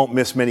 and you won't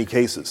miss many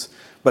cases.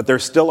 But there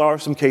still are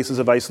some cases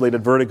of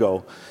isolated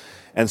vertigo,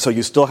 and so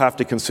you still have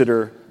to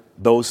consider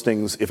those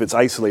things, if it's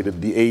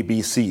isolated, the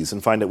ABCs,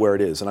 and find out where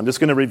it is. And I'm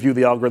just going to review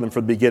the algorithm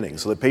from the beginning.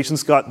 So the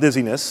patient's got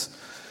dizziness,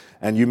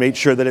 and you made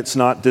sure that it's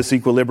not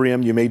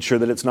disequilibrium, you made sure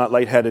that it's not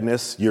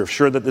lightheadedness, you're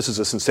sure that this is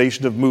a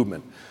sensation of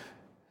movement.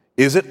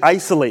 Is it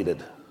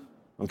isolated?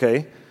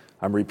 Okay?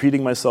 I'm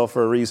repeating myself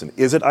for a reason.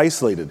 Is it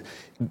isolated?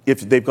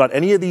 If they've got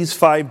any of these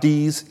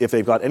 5Ds, if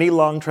they've got any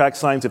long track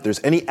signs, if there's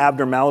any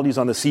abnormalities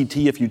on the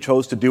CT, if you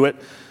chose to do it,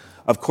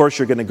 of course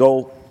you're going to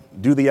go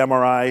do the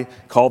MRI,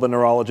 call the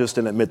neurologist,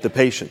 and admit the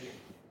patient.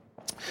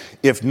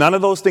 If none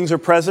of those things are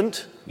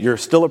present, you're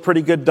still a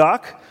pretty good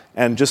doc.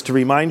 And just to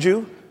remind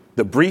you,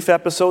 the brief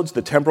episodes,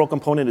 the temporal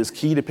component is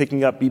key to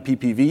picking up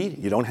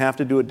BPPV. You don't have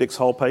to do a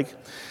Dix-Hallpike.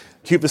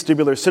 Acute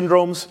vestibular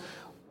syndromes,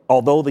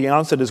 although the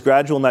onset is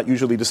gradual and that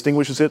usually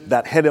distinguishes it,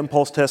 that head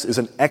impulse test is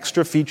an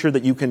extra feature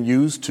that you can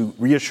use to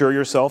reassure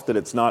yourself that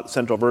it's not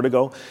central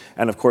vertigo.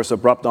 And of course,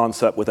 abrupt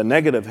onset with a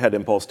negative head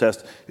impulse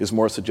test is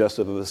more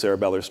suggestive of a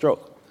cerebellar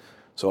stroke.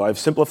 So I've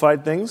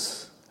simplified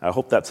things. I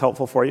hope that's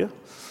helpful for you.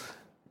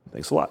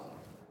 Thanks a lot.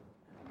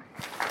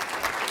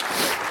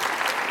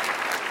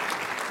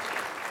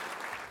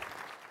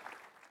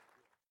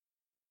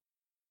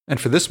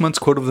 And for this month's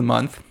quote of the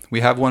month,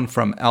 we have one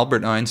from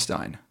Albert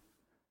Einstein.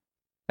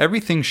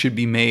 Everything should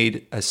be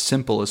made as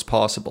simple as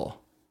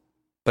possible,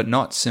 but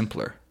not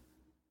simpler.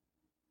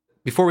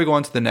 Before we go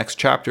on to the next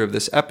chapter of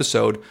this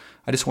episode,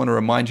 I just want to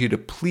remind you to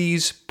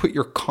please put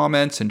your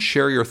comments and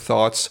share your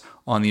thoughts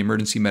on the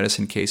Emergency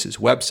Medicine Cases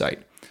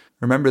website.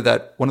 Remember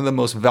that one of the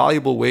most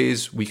valuable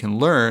ways we can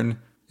learn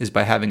is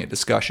by having a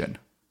discussion.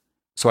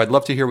 So I'd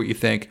love to hear what you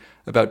think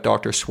about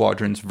Dr.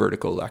 Swadron's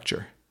vertigo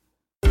lecture.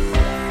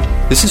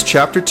 This is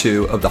Chapter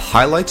 2 of the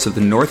highlights of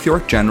the North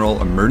York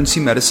General Emergency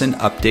Medicine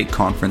Update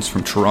Conference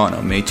from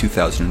Toronto, May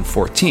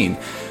 2014,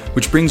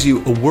 which brings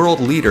you a world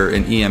leader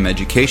in EM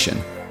education.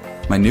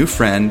 My new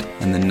friend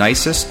and the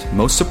nicest,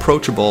 most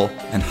approachable,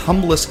 and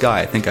humblest guy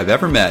I think I've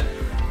ever met,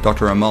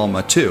 Dr. Amal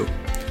Mattu.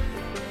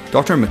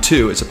 Dr.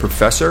 Mattu is a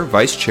professor,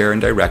 vice chair,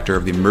 and director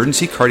of the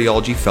Emergency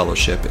Cardiology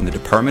Fellowship in the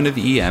Department of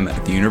EM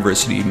at the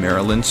University of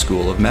Maryland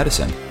School of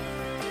Medicine.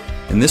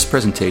 In this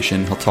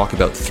presentation, he'll talk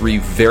about 3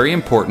 very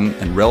important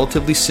and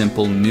relatively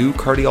simple new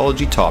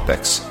cardiology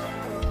topics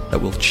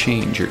that will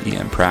change your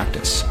EM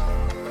practice.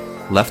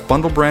 Left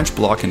bundle branch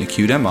block in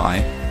acute MI,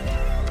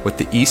 what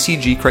the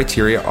ECG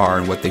criteria are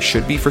and what they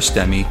should be for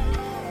STEMI,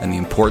 and the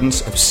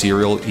importance of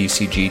serial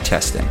ECG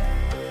testing.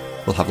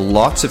 We'll have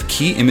lots of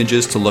key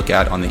images to look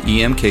at on the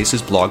EM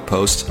Cases blog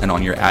posts and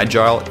on your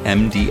Agile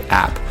MD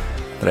app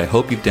that I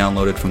hope you've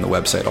downloaded from the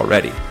website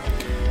already.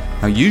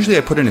 Now, usually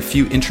I put in a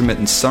few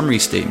intermittent summary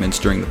statements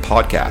during the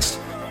podcast,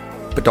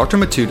 but Dr.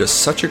 Mattu does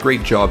such a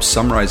great job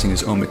summarizing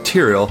his own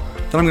material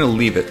that I'm going to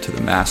leave it to the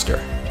master.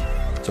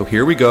 So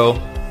here we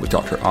go with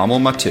Dr.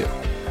 Amal Mattu.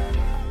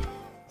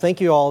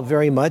 Thank you all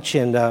very much,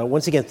 and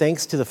once again,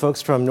 thanks to the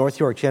folks from North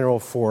York General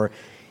for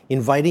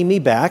inviting me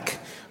back.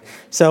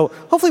 So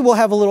hopefully we'll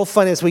have a little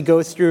fun as we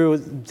go through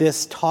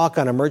this talk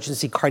on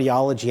emergency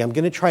cardiology. I'm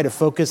going to try to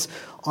focus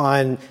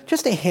on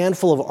just a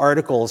handful of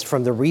articles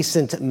from the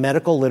recent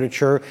medical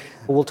literature.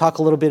 We'll talk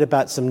a little bit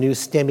about some new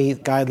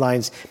STEMI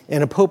guidelines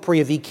and a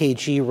potpourri of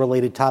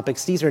EKG-related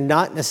topics. These are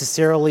not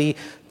necessarily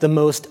the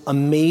most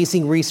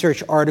amazing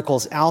research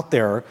articles out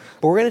there,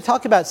 but we're going to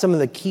talk about some of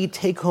the key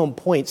take-home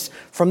points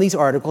from these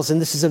articles, and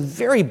this is a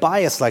very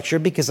biased lecture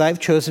because I've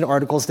chosen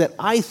articles that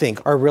I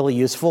think are really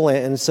useful,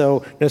 and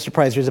so no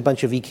surprise there's a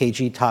bunch of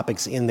EKG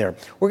topics in there.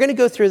 We're going to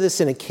go through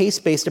this in a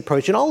case-based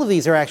approach, and all of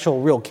these are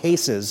actual real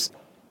cases.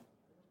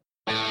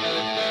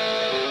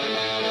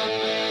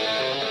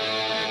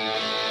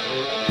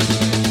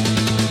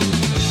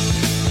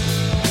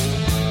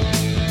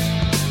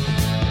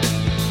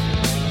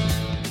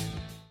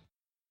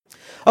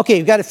 Okay,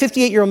 you've got a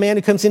 58-year-old man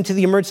who comes into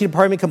the emergency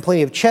department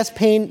complaining of chest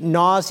pain,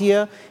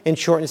 nausea, and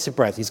shortness of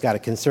breath. He's got a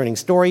concerning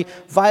story.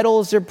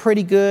 Vitals are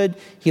pretty good.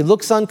 He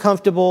looks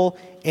uncomfortable,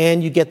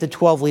 and you get the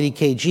 12-lead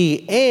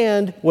EKG.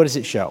 And what does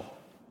it show?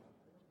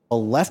 A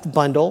left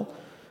bundle.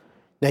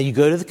 Now you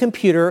go to the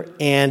computer,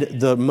 and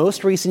the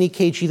most recent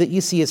EKG that you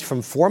see is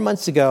from 4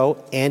 months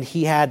ago, and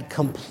he had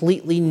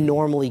completely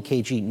normal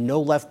EKG, no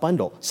left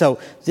bundle. So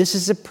this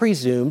is a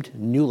presumed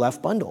new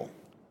left bundle,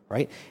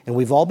 right? And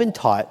we've all been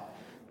taught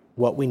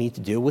what we need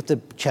to do with the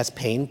chest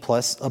pain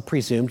plus a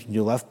presumed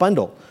new left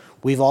bundle.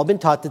 We've all been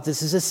taught that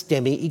this is a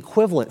STEMI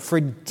equivalent. For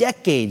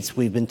decades,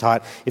 we've been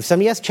taught if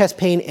somebody has chest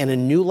pain and a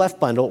new left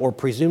bundle or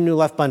presumed new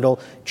left bundle,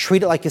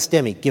 treat it like a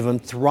STEMI. Give them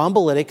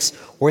thrombolytics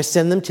or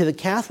send them to the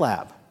cath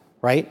lab,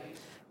 right?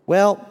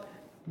 Well,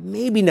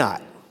 maybe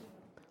not.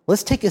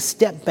 Let's take a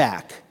step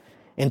back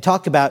and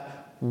talk about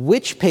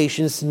which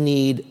patients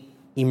need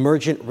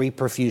emergent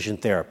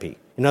reperfusion therapy.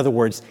 In other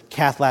words,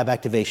 cath lab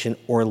activation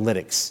or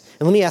lytics.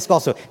 And let me ask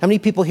also, how many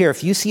people here,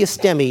 if you see a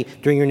STEMI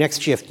during your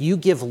next shift, you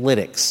give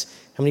lytics?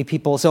 How many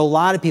people? So a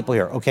lot of people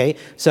here, okay?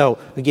 So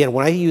again,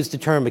 when I use the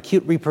term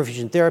acute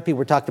reperfusion therapy,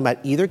 we're talking about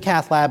either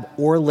cath lab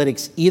or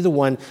lytics, either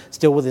one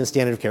still within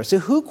standard of care. So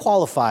who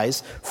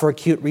qualifies for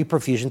acute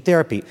reperfusion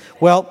therapy?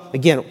 Well,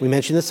 again, we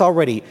mentioned this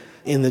already.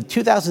 In the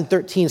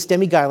 2013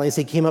 STEMI guidelines,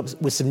 they came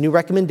up with some new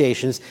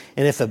recommendations,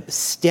 and if a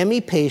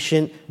STEMI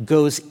patient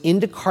goes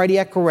into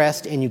cardiac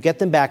arrest and you get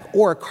them back,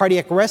 or a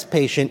cardiac arrest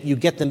patient, you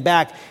get them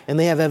back, and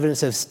they have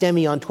evidence of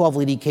STEMI on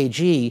 12-lead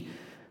EKG,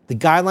 the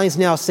guidelines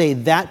now say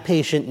that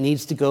patient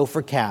needs to go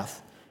for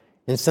cath,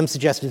 and some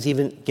suggestions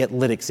even get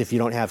lytics if you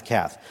don't have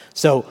cath.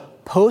 So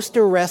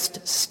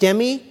post-arrest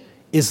STEMI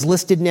is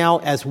listed now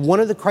as one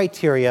of the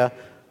criteria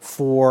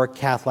for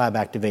cath lab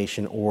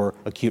activation or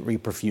acute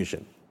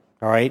reperfusion.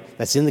 All right,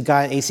 that's in the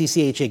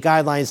ACC/AHA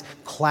guidelines,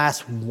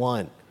 class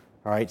 1.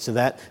 All right, so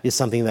that is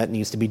something that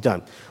needs to be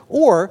done.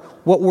 Or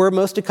what we're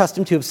most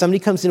accustomed to, if somebody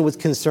comes in with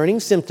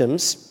concerning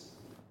symptoms,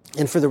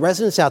 and for the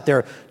residents out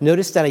there,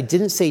 notice that I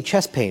didn't say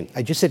chest pain.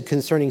 I just said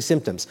concerning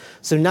symptoms.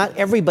 So not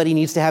everybody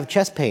needs to have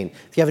chest pain.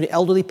 If you have an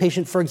elderly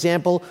patient, for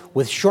example,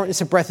 with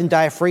shortness of breath and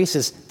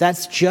diaphoresis,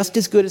 that's just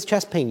as good as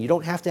chest pain. You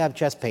don't have to have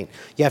chest pain.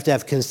 You have to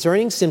have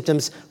concerning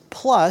symptoms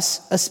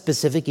plus a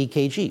specific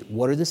EKG.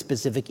 What are the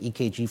specific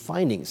EKG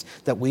findings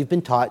that we've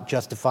been taught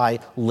justify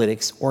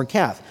lytics or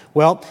cath?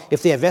 Well,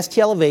 if they have ST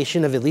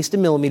elevation of at least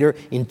 1 millimeter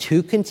in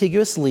 2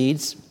 contiguous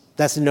leads,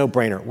 that's a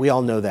no-brainer. We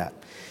all know that.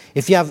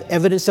 If you have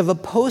evidence of a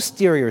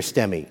posterior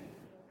STEMI,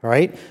 all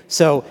right,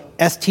 so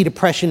ST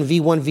depression,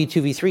 V1,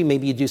 V2, V3,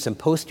 maybe you do some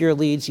posterior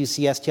leads, you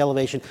see ST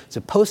elevation.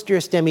 So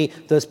posterior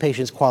STEMI, those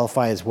patients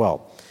qualify as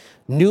well.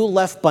 New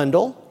left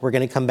bundle, we're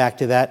going to come back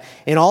to that.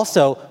 And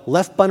also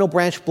left bundle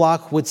branch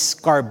block with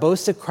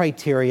Sgarbossa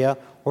criteria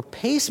or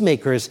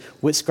pacemakers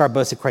with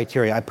Sgarbossa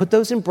criteria. I put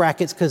those in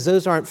brackets because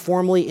those aren't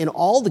formally in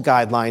all the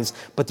guidelines,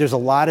 but there's a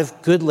lot of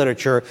good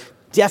literature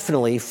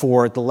definitely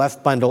for the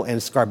left bundle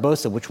and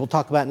Sgarbossa, which we'll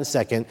talk about in a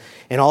second,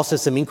 and also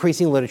some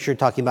increasing literature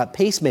talking about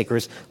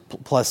pacemakers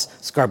plus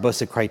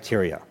Sgarbossa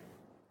criteria.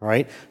 All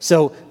right?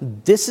 So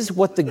this is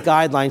what the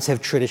guidelines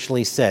have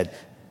traditionally said.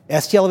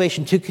 ST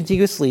elevation 2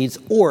 contiguous leads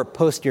or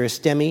posterior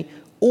STEMI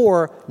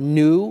or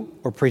new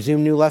or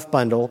presumed new left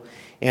bundle.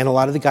 And a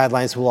lot of the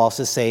guidelines will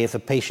also say if a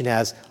patient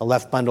has a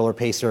left bundle or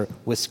pacer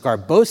with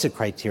Sgarbossa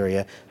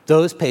criteria,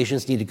 those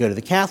patients need to go to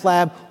the cath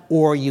lab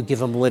or you give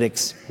them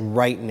lytics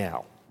right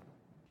now.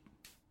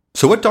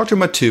 So what Dr.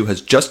 Mathieu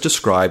has just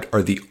described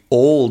are the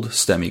old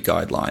STEMI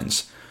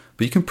guidelines,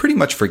 but you can pretty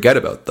much forget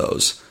about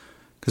those,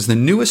 because the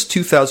newest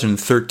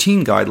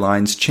 2013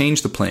 guidelines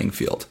changed the playing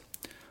field.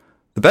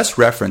 The best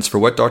reference for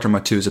what Dr.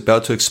 Mathieu is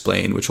about to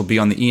explain, which will be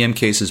on the EM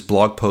Cases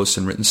blog post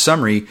and written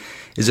summary,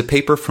 is a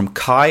paper from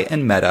Kai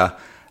and Mehta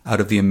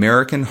out of the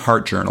American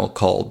Heart Journal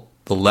called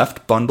The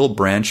Left Bundle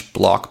Branch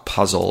Block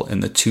Puzzle in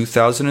the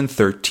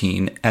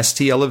 2013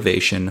 ST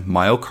Elevation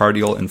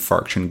Myocardial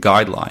Infarction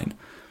Guideline,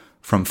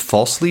 from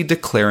falsely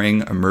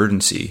declaring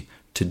emergency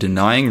to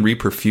denying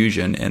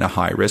reperfusion in a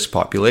high-risk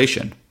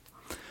population.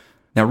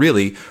 Now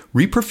really,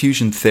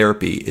 reperfusion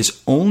therapy is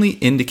only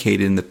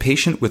indicated in the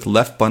patient with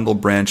left bundle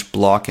branch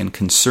block and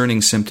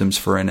concerning symptoms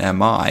for an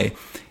MI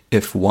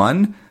if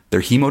 1,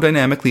 they're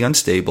hemodynamically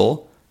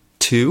unstable,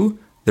 2,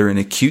 they're in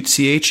acute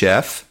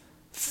CHF,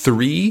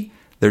 3,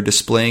 they're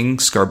displaying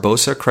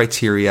Sgarbossa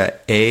criteria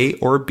A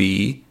or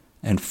B,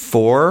 and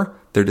 4,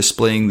 they're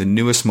displaying the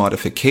newest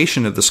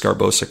modification of the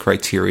Sgarbossa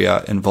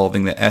criteria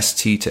involving the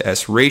ST to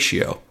S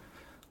ratio,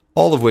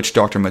 all of which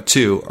Dr.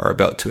 Mathieu are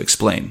about to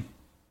explain.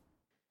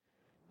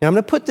 Now I'm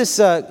going to put this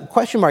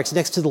question marks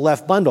next to the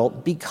left bundle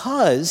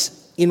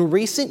because in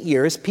recent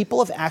years,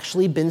 people have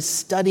actually been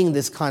studying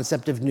this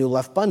concept of new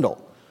left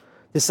bundle.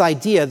 This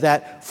idea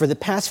that for the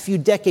past few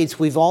decades,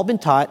 we've all been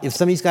taught if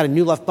somebody's got a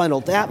new left bundle,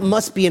 that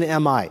must be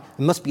an MI. It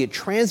must be a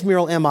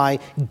transmural MI.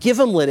 Give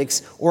them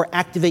lytics or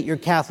activate your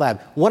cath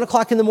lab. 1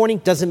 o'clock in the morning,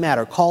 doesn't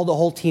matter. Call the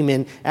whole team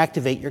in,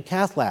 activate your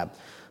cath lab.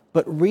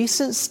 But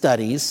recent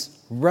studies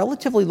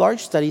relatively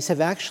large studies have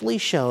actually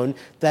shown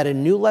that a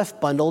new left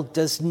bundle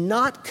does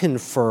not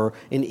confer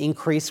an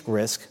increased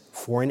risk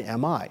for an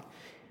MI.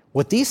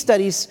 What these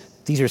studies,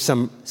 these are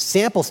some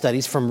sample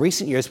studies from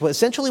recent years, but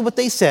essentially what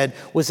they said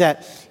was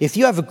that if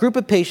you have a group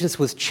of patients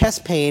with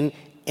chest pain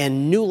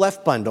and new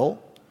left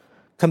bundle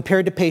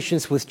compared to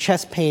patients with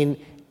chest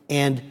pain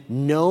and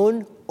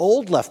known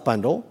old left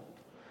bundle,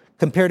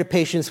 compared to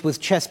patients with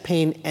chest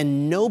pain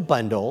and no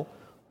bundle,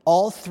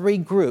 all three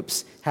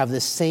groups have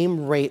the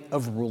same rate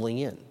of ruling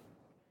in.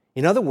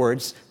 In other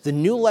words, the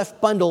new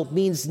left bundle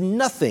means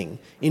nothing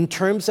in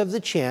terms of the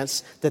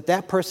chance that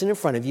that person in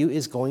front of you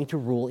is going to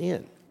rule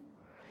in.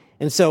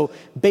 And so,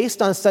 based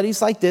on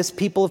studies like this,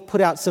 people have put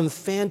out some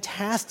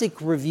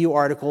fantastic review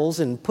articles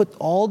and put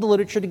all the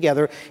literature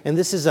together. And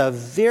this is a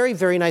very,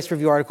 very nice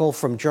review article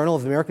from Journal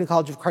of American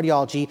College of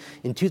Cardiology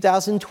in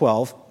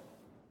 2012.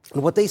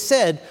 And what they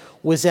said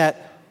was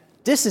that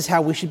this is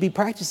how we should be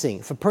practicing.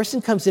 If a person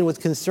comes in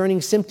with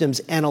concerning symptoms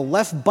and a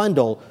left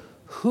bundle,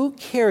 who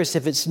cares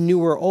if it's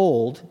new or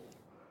old?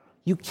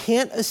 You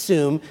can't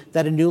assume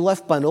that a new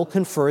left bundle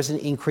confers an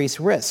increased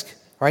risk,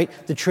 right?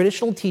 The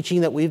traditional teaching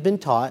that we've been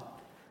taught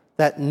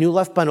that new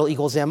left bundle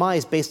equals MI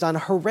is based on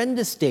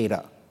horrendous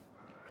data.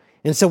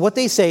 And so what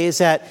they say is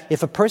that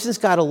if a person's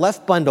got a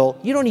left bundle,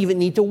 you don't even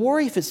need to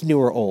worry if it's new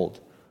or old.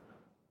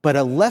 But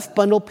a left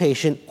bundle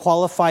patient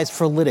qualifies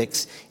for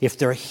lytics if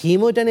they're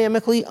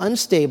hemodynamically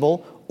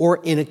unstable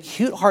or in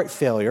acute heart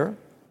failure,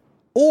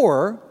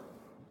 or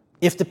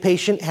if the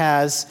patient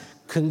has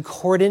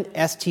concordant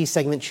ST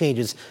segment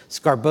changes,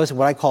 scarbosa,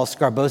 what I call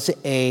scarbosa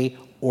A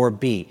or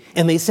B.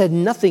 And they said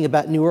nothing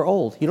about new or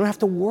old. You don't have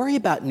to worry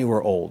about new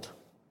or old.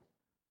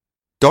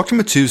 Dr.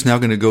 Mathieu is now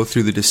going to go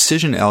through the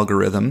decision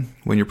algorithm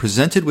when you're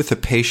presented with a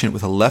patient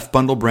with a left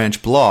bundle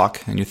branch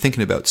block and you're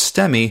thinking about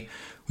STEMI,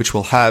 which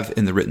we'll have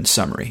in the written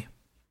summary.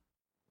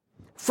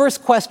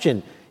 First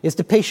question, is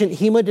the patient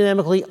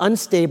hemodynamically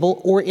unstable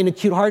or in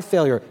acute heart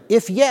failure?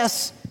 If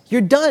yes,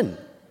 you're done.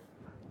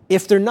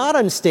 If they're not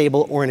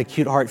unstable or in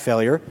acute heart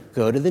failure,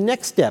 go to the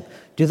next step.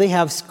 Do they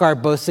have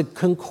scarbosa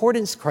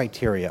concordance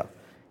criteria?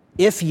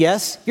 If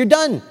yes, you're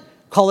done.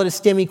 Call it a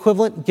STEMI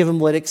equivalent, give them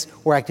lytics,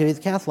 or activate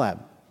the cath lab.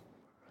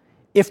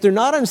 If they're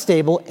not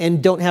unstable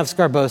and don't have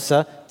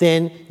scarbosa,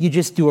 then you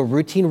just do a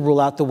routine rule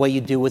out the way you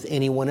do with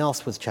anyone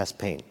else with chest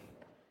pain.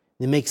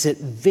 It makes it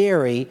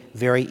very,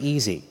 very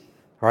easy.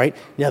 All right?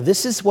 Now,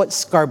 this is what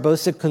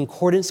scarbosa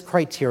concordance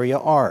criteria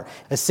are.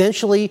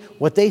 Essentially,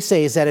 what they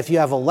say is that if you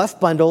have a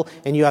left bundle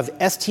and you have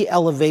ST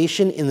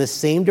elevation in the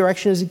same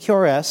direction as a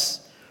QRS,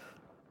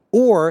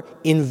 or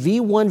in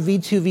V1,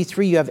 V2,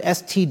 V3, you have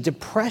ST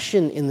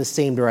depression in the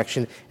same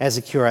direction as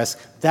a QRS,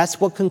 that's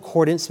what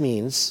concordance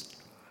means.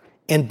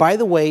 And by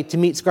the way, to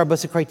meet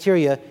scarbosa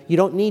criteria, you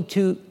don't need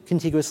two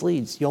contiguous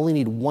leads. You only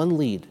need one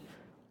lead.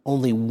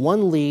 Only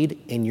one lead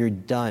and you're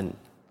done.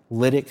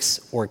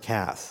 Lytics or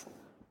cath.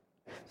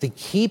 The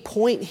key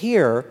point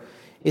here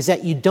is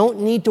that you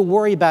don't need to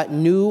worry about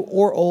new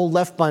or old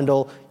left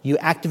bundle. You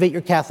activate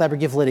your cath lab or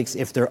give lytics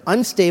if they're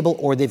unstable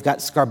or they've got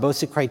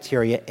scarbosa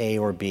criteria A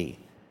or B.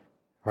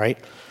 Right?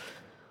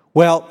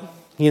 Well,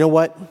 you know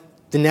what?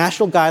 The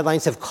national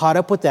guidelines have caught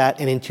up with that,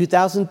 and in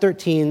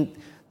 2013,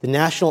 the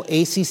national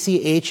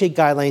ACC-AHA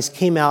guidelines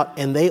came out,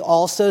 and they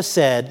also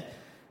said,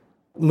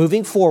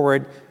 moving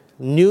forward,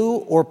 new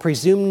or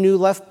presumed new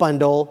left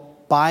bundle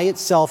by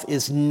itself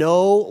is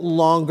no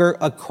longer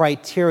a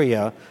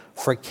criteria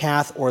for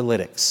cath or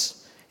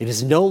lytics. It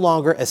is no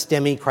longer a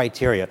STEMI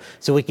criteria.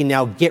 So we can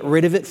now get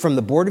rid of it from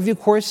the board review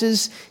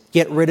courses,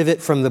 get rid of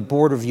it from the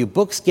board review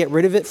books, get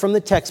rid of it from the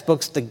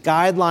textbooks. The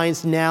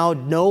guidelines now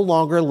no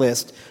longer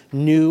list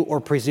new or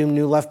presumed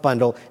new left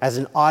bundle as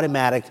an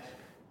automatic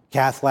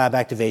cath lab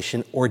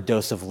activation or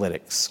dose of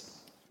lytics.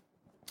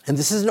 And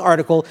this is an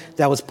article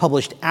that was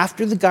published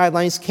after the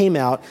guidelines came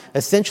out,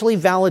 essentially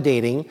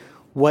validating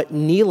what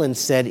Neelan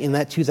said in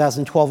that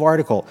 2012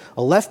 article.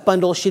 A left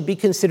bundle should be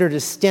considered a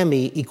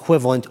STEMI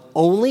equivalent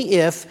only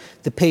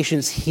if the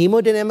patient's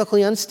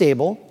hemodynamically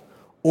unstable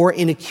or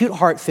in acute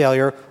heart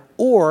failure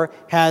or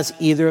has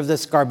either of the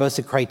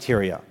scarbosa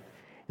criteria.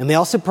 And they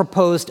also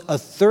proposed a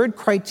third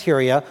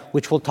criteria,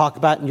 which we'll talk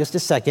about in just a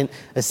second,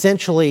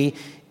 essentially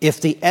if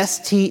the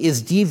ST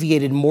is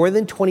deviated more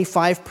than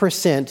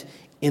 25%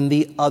 in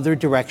the other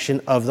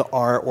direction of the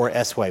R or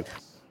S wave.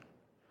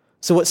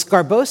 So what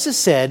Scarbosa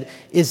said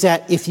is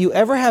that if you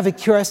ever have a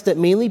QRS that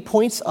mainly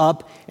points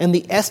up and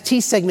the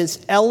ST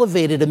segment's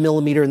elevated a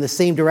millimeter in the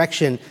same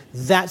direction,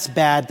 that's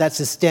bad,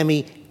 that's a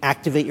STEMI,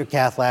 activate your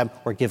cath lab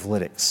or give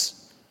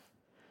lytics.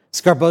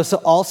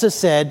 Scarbosa also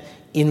said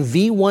in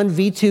V1,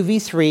 V2,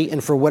 V3,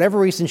 and for whatever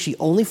reason she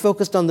only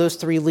focused on those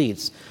three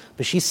leads,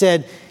 but she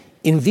said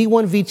in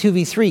V1, V2,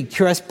 V3,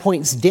 QRS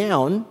points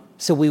down,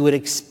 so we would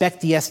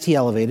expect the ST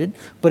elevated.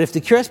 But if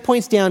the QRS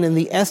points down and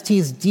the ST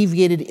is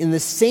deviated in the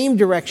same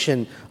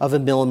direction of a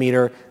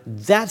millimeter,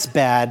 that's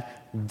bad.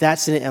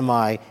 That's an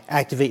MI.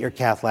 Activate your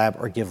cath lab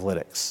or give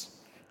lytics.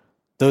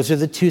 Those are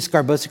the two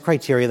Scarbosa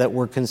criteria that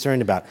we're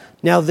concerned about.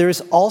 Now,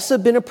 there's also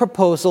been a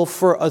proposal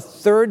for a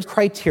third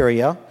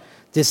criteria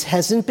This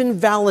hasn't been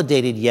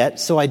validated yet,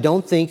 so I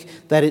don't think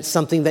that it's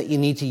something that you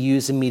need to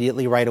use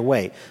immediately right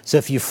away. So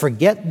if you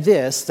forget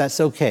this, that's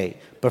okay.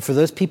 But for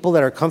those people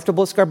that are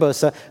comfortable with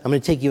Sgarbossa, I'm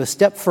going to take you a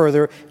step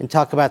further and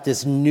talk about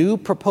this new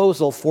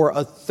proposal for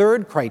a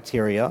third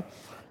criteria.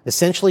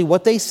 Essentially,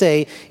 what they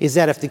say is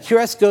that if the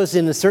QRS goes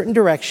in a certain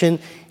direction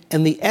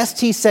and the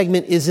ST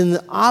segment is in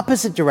the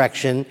opposite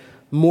direction,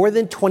 more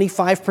than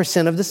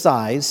 25% of the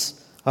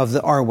size of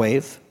the R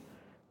wave,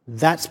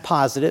 that's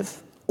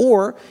positive.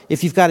 Or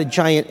if you've got a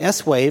giant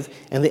S wave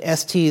and the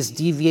ST is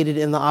deviated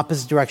in the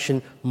opposite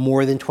direction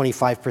more than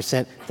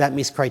 25%, that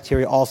meets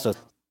criteria also.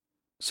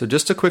 So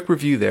just a quick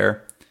review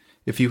there.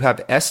 If you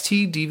have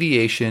ST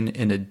deviation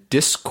in a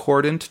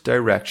discordant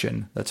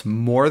direction that's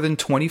more than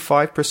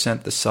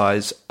 25% the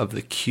size of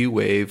the Q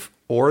wave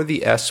or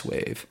the S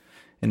wave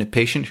in a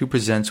patient who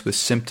presents with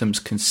symptoms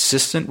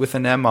consistent with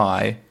an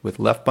MI with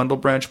left bundle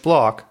branch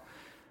block,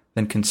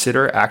 then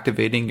consider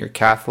activating your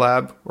cath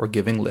lab or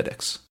giving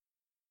lytics.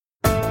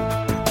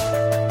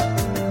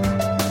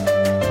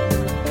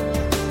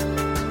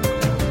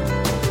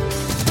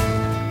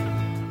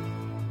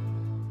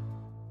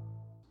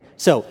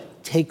 So,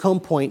 take-home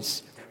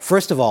points.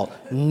 First of all,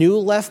 new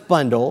left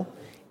bundle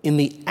in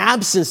the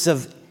absence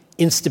of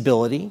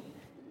instability,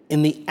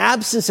 in the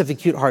absence of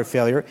acute heart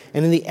failure,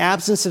 and in the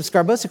absence of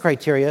Sgarbossa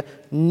criteria,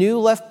 new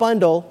left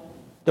bundle,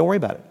 don't worry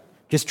about it.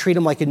 Just treat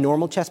them like a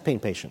normal chest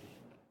pain patient,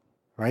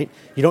 right?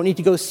 You don't need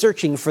to go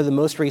searching for the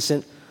most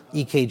recent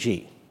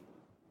EKG.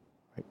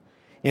 Right?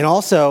 And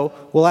also,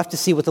 we'll have to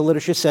see what the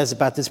literature says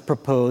about this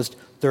proposed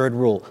third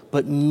rule.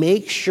 But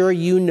make sure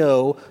you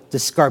know the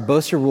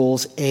Sgarbossa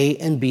rules A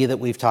and B that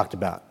we've talked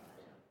about.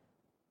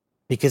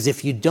 Because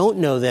if you don't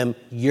know them,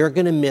 you're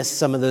going to miss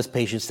some of those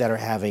patients that are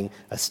having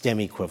a STEM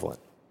equivalent.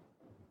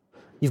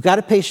 You've got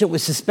a patient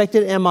with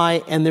suspected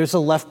MI and there's a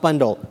left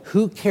bundle.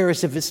 Who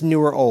cares if it's new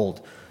or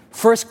old?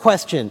 First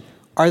question,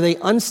 are they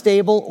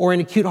unstable or in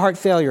acute heart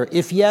failure?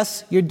 If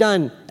yes, you're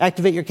done.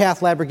 Activate your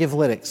cath lab or give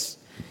lytics.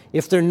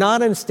 If they're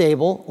not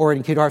unstable or in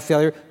acute heart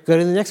failure, go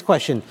to the next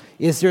question.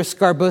 Is there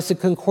Sgarbossa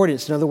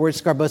concordance? In other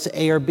words, Sgarbossa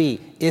A or B?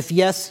 If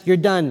yes, you're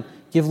done.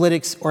 Give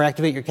lytics or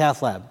activate your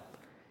cath lab.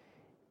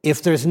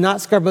 If there's not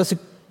Sgarbossa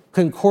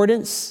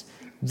concordance,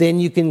 then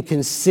you can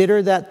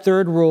consider that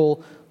third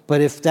rule.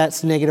 But if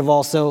that's negative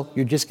also,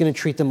 you're just going to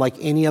treat them like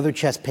any other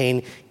chest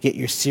pain. Get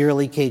your serial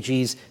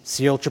EKGs,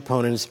 serial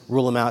troponins,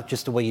 rule them out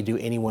just the way you do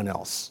anyone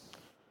else.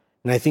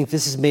 And I think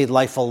this has made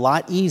life a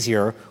lot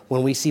easier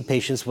when we see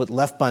patients with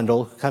left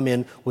bundle come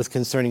in with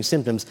concerning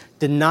symptoms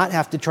to not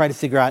have to try to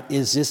figure out,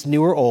 is this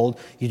new or old?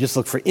 You just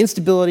look for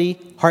instability,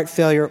 heart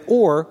failure,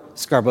 or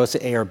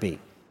Sgarbossa A or B.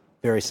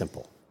 Very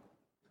simple.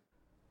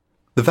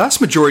 The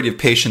vast majority of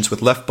patients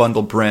with left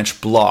bundle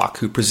branch block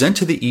who present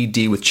to the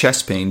ED with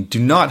chest pain do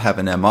not have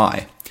an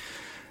MI.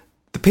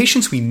 The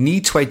patients we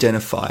need to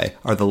identify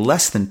are the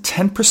less than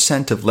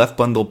 10% of left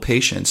bundle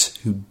patients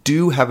who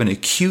do have an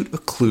acute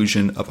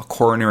occlusion of a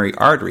coronary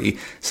artery,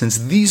 since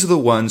these are the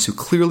ones who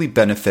clearly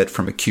benefit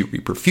from acute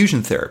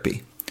reperfusion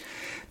therapy.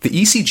 The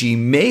ECG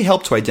may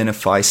help to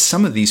identify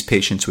some of these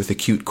patients with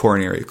acute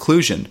coronary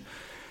occlusion.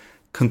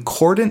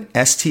 Concordant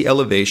ST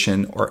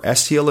elevation or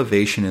ST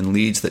elevation in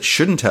leads that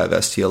shouldn't have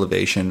ST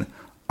elevation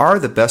are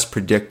the best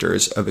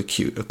predictors of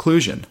acute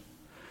occlusion.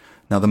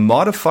 Now, the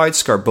modified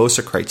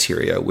Sgarbossa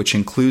criteria, which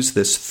includes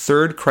this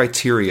third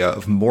criteria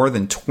of more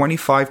than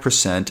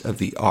 25% of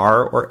the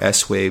R or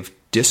S wave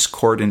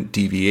discordant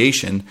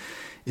deviation,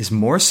 is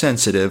more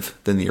sensitive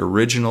than the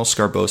original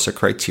Sgarbossa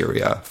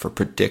criteria for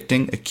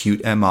predicting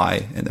acute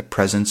MI in the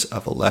presence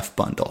of a left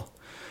bundle.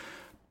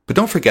 But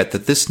don't forget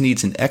that this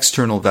needs an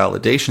external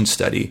validation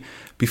study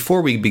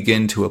before we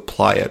begin to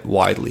apply it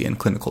widely in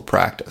clinical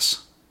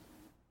practice.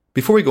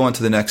 Before we go on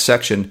to the next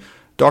section,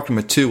 Dr.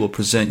 Mathieu will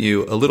present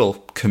you a little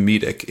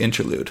comedic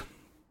interlude.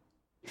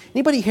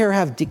 Anybody here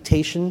have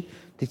dictation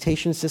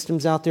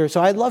systems out there? So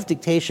I love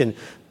dictation,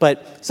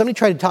 but somebody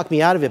tried to talk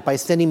me out of it by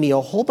sending me a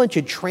whole bunch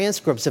of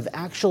transcripts of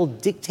actual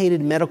dictated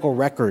medical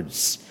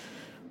records.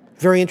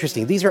 Very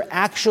interesting. These are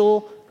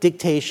actual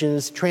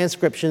dictations,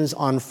 transcriptions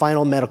on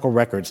final medical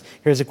records.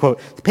 Here's a quote.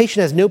 The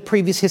patient has no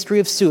previous history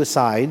of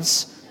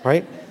suicides,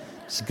 right?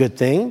 It's a good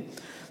thing.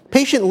 The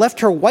patient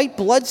left her white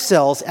blood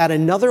cells at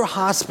another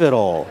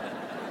hospital.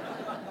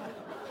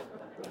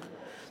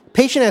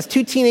 Patient has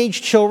 2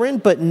 teenage children,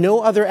 but no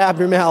other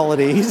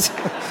abnormalities.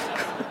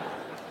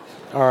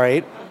 All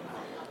right.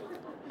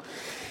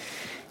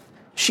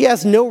 She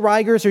has no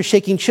rigors or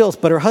shaking chills,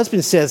 but her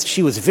husband says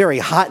she was very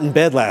hot in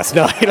bed last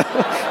night.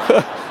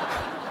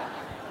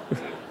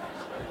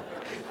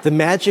 The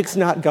magic's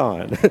not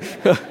gone.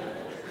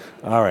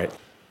 All right.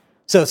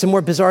 So some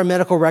more bizarre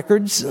medical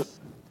records.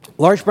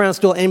 Large brown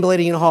stool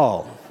ambulating in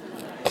hall.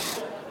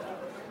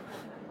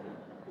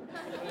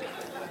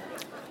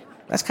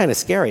 That's kind of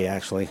scary,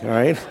 actually, all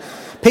right?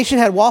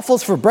 Patient had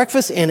waffles for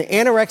breakfast and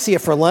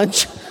anorexia for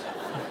lunch.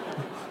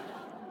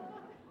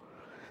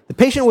 The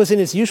patient was in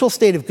his usual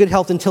state of good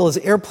health until his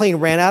airplane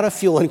ran out of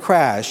fuel and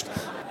crashed.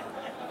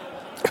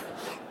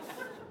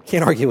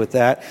 Can't argue with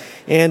that.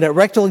 And a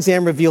rectal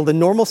exam revealed a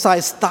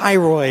normal-sized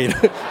thyroid.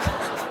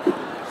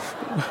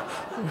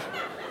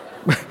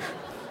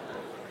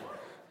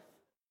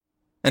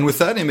 And with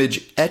that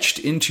image etched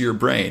into your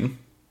brain,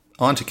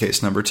 on to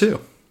case number 2.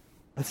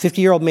 A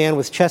 50-year-old man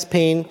with chest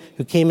pain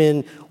who came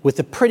in with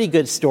a pretty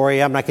good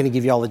story. I'm not going to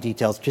give you all the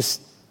details.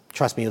 Just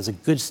trust me, it was a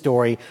good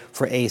story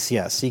for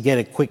ACS. So you get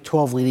a quick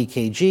 12-lead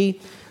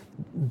EKG.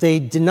 They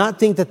did not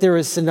think that there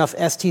was enough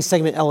ST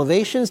segment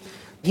elevations.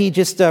 He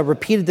just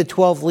repeated the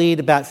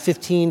 12-lead. About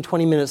 15,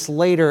 20 minutes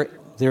later,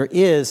 there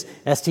is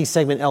ST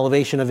segment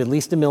elevation of at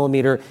least a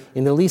millimeter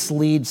in at least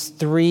leads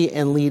 3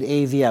 and lead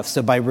AVF.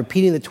 So by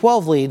repeating the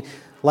 12-lead,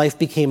 life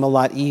became a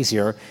lot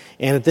easier.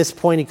 And at this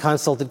point, he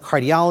consulted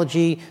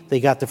cardiology. They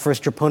got the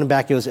first troponin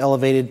back. It was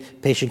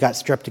elevated. Patient got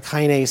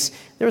streptokinase.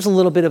 There was a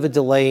little bit of a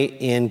delay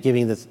in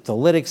giving the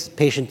lytics.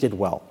 Patient did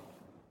well.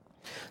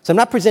 So I'm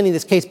not presenting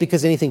this case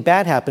because anything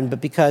bad happened,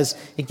 but because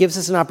it gives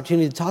us an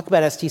opportunity to talk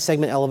about ST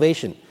segment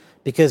elevation.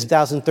 Because in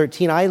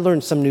 2013, I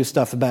learned some new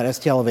stuff about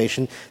ST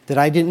elevation that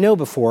I didn't know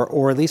before,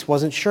 or at least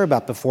wasn't sure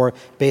about before,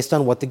 based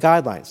on what the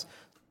guidelines.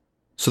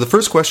 So the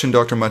first question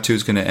Dr. Mattu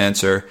is going to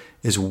answer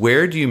is,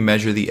 where do you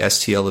measure the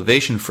ST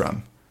elevation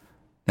from?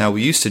 Now,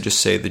 we used to just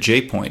say the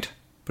J point,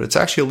 but it's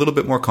actually a little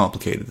bit more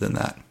complicated than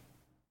that.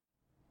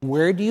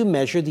 Where do you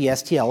measure the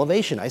ST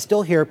elevation? I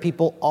still hear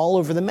people all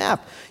over the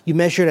map. You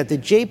measure it at the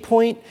J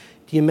point.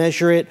 Do you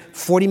measure it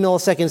 40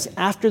 milliseconds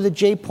after the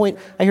J point?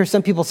 I hear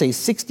some people say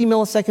 60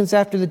 milliseconds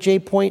after the J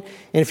point.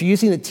 And if you're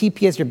using the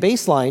TP as your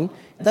baseline,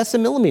 that's a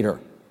millimeter.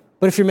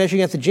 But if you're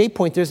measuring at the J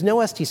point, there's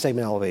no ST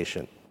segment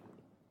elevation.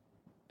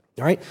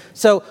 All right,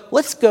 so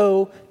let's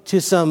go to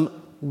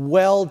some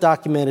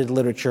well-documented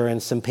literature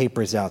and some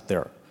papers out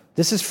there.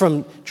 This is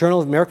from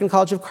Journal of American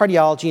College of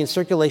Cardiology in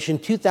Circulation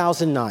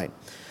 2009.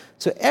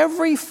 So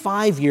every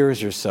 5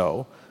 years or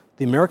so,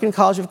 the American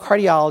College of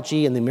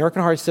Cardiology and the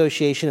American Heart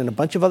Association and a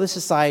bunch of other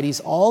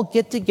societies all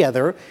get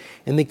together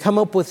and they come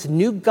up with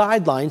new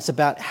guidelines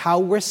about how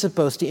we're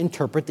supposed to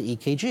interpret the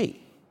EKG.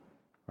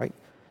 Right?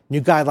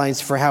 New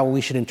guidelines for how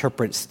we should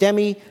interpret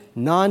STEMI,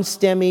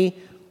 non-STEMI,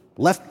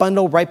 left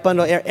bundle, right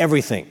bundle,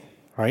 everything,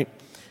 right?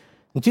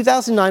 In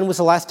 2009 was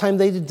the last time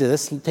they did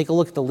this. Take a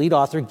look at the lead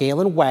author,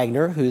 Galen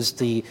Wagner, who's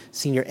the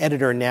senior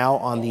editor now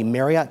on the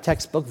Marriott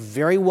textbook,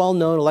 very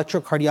well-known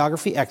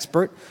electrocardiography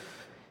expert.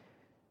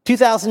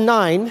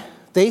 2009,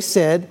 they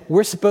said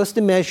we're supposed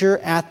to measure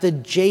at the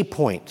J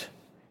point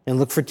and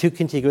look for 2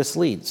 contiguous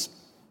leads,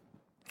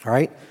 all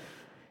right?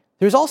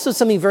 There's also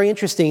something very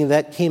interesting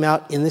that came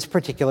out in this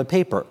particular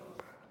paper.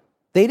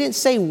 They didn't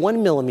say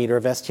 1 millimeter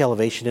of ST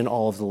elevation in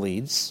all of the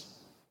leads.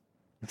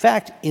 In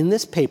fact, in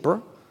this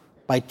paper,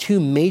 by 2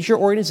 major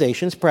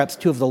organizations, perhaps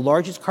 2 of the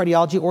largest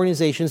cardiology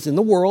organizations in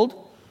the world,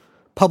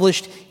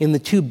 published in the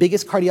 2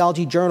 biggest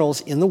cardiology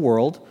journals in the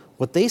world,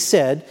 what they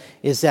said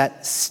is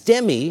that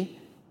STEMI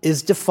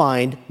is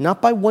defined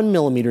not by 1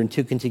 millimeter in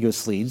 2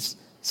 contiguous leads.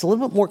 It's a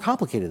little bit more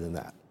complicated than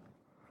that.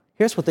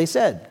 Here's what they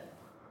said.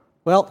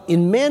 Well,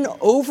 in men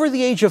over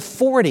the age of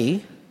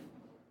 40,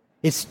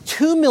 it's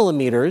 2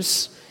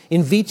 millimeters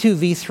in V2,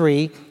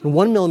 V3, and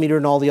 1 millimeter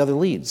in all the other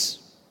leads.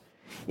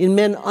 In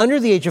men under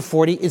the age of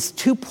 40, it's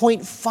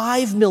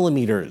 2.5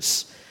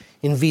 millimeters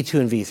in V2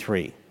 and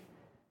V3.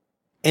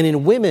 And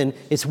in women,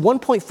 it's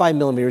 1.5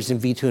 millimeters in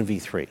V2 and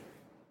V3.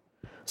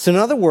 So in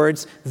other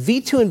words,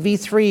 V2 and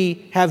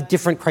V3 have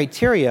different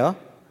criteria.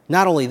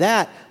 Not only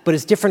that, but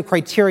it's different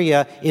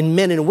criteria in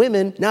men and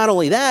women. Not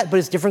only that, but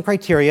it's different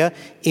criteria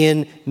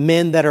in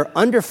men that are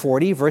under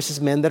 40 versus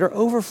men that are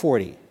over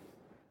 40.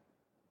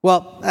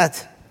 Well,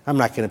 I'm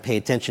not going to pay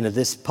attention to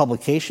this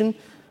publication.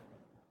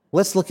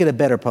 Let's look at a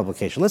better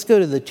publication. Let's go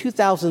to the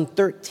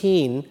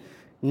 2013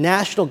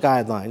 National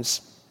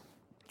Guidelines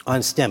on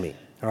STEMI,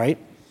 all right?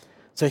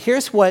 So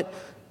here's what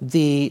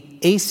the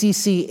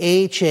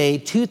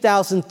ACC-AHA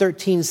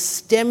 2013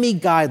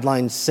 STEMI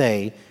guidelines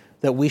say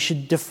that we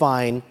should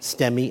define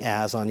STEMI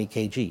as on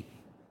EKG.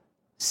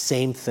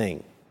 Same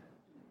thing.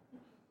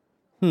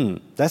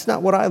 That's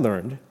not what I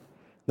learned.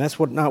 That's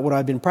not what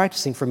I've been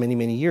practicing for many,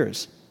 many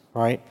years,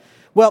 all right?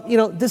 Well,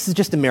 this is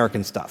just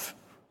American stuff,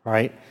 all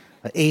right?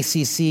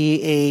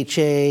 ACC,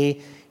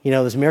 AHA,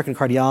 those American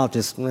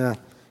cardiologists,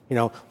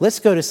 let's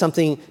go to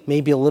something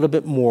maybe a little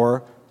bit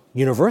more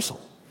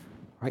universal,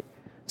 right?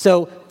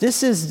 So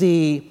this is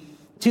the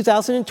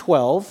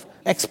 2012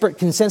 expert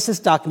consensus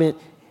document,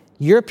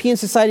 European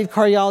Society of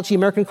Cardiology,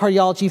 American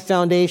Cardiology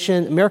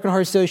Foundation, American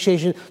Heart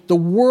Association, the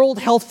World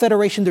Health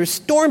Federation. There's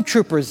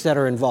stormtroopers that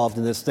are involved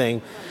in this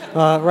thing,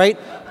 right?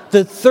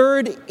 The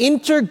third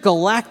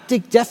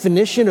intergalactic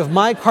definition of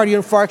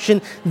myocardial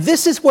infarction.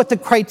 This is what the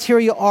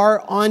criteria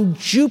are on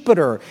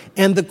Jupiter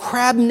and the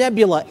Crab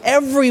Nebula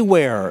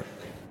everywhere,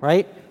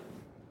 right?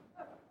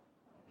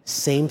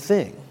 Same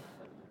thing.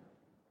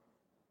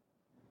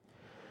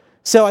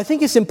 So I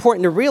think it's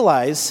important to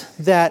realize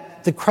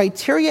that the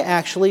criteria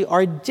actually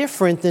are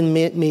different than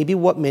maybe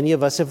what many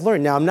of us have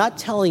learned. Now, I'm not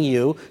telling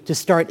you to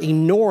start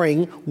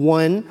ignoring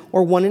 1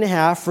 or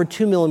 1.5 or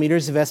 2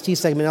 millimeters of ST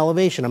segment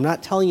elevation. I'm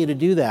not telling you to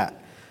do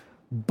that.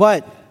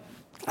 But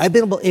I've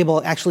been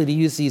able actually to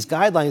use these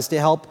guidelines to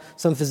help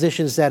some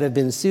physicians that have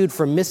been sued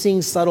for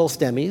missing subtle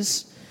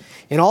STEMIs.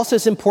 And also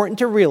it's important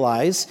to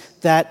realize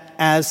that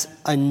as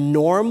a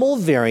normal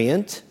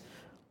variant,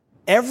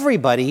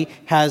 everybody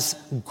has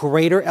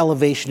greater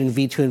elevation in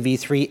V2 and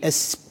V3,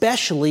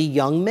 especially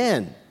young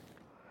men.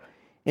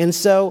 And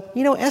so,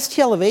 ST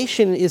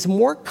elevation is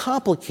more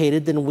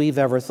complicated than we've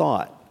ever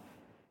thought.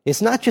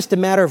 It's not just a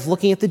matter of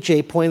looking at the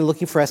J point and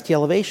looking for ST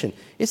elevation.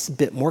 It's a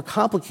bit more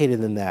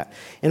complicated than that.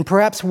 And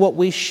perhaps what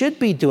we should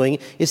be doing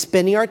is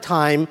spending our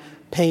time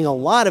paying a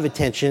lot of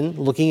attention,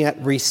 looking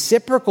at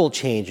reciprocal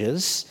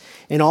changes,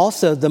 and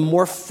also the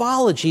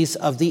morphologies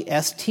of the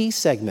ST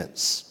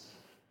segments.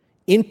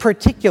 In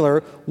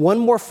particular, one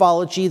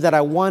morphology that I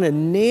want to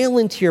nail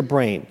into your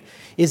brain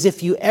is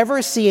if you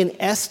ever see an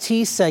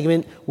ST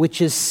segment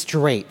which is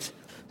straight.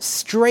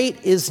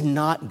 Straight is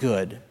not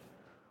good.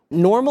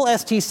 Normal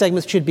ST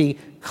segments should be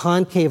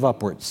concave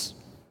upwards.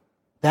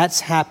 That's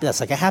happy. That's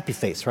like a happy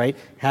face, right?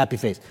 Happy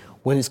face.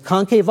 When it's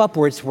concave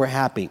upwards, we're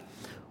happy.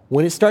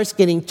 When it starts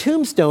getting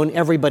tombstone,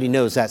 everybody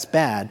knows that's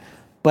bad.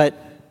 But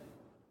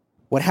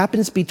what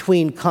happens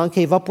between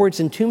concave upwards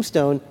and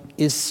tombstone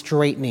is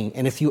straightening.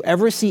 And if you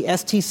ever see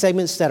ST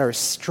segments that are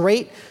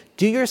straight,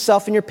 do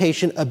yourself and your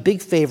patient a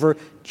big favor.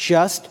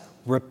 Just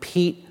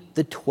repeat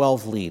the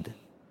 12 lead,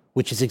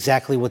 which is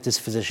exactly what this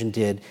physician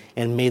did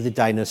and made the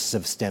diagnosis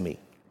of STEMI.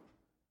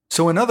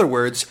 So in other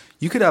words,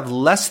 you could have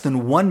less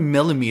than 1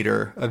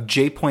 millimeter of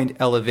J-point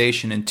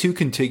elevation in two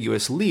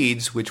contiguous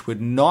leads, which would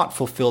not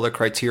fulfill the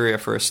criteria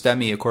for a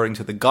STEMI according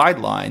to the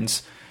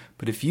guidelines.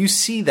 But if you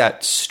see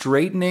that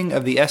straightening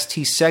of the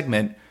ST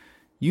segment,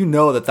 you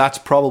know that that's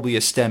probably a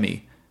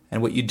STEMI.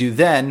 And what you do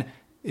then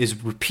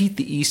is repeat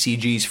the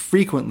ECGs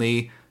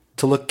frequently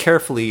to look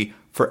carefully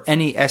for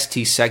any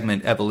ST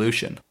segment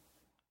evolution.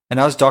 And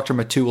as Dr.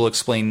 Mattu will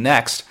explain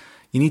next,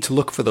 you need to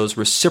look for those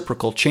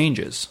reciprocal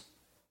changes.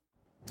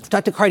 I've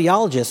talked to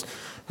cardiologists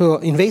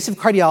invasive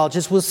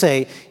cardiologists will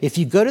say, if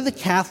you go to the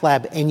cath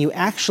lab and you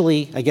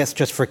actually, I guess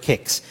just for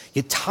kicks,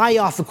 you tie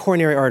off a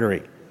coronary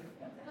artery,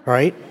 all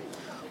right?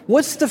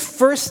 What's the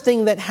first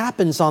thing that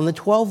happens on the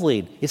 12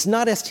 lead? It's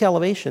not ST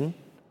elevation.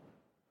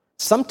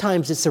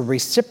 Sometimes it's a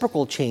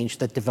reciprocal change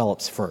that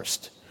develops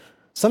first.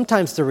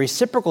 Sometimes the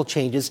reciprocal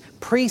changes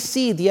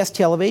precede the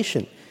ST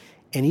elevation.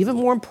 And even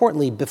more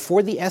importantly,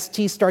 before the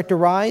STs start to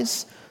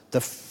rise, the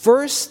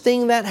first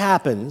thing that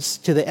happens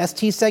to the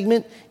ST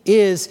segment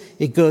is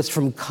it goes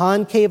from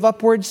concave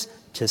upwards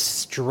to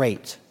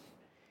straight.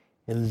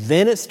 And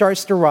then it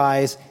starts to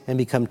rise and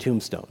become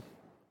tombstone.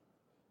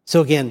 So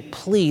again,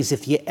 please,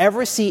 if you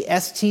ever see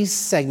ST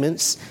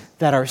segments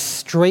that are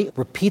straight,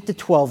 repeat the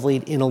 12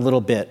 lead in a little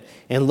bit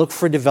and look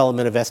for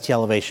development of ST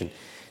elevation.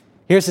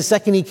 Here's the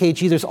second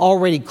EKG. There's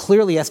already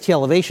clearly ST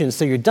elevation,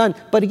 so you're done.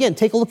 But again,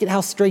 take a look at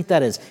how straight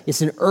that is.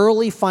 It's an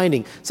early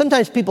finding.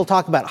 Sometimes people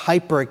talk about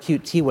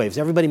hyperacute T waves.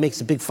 Everybody makes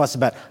a big fuss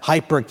about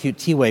hyperacute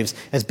T waves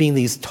as being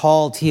these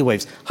tall T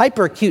waves.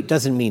 Hyperacute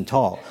doesn't mean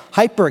tall.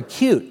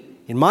 Hyperacute,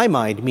 in my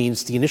mind,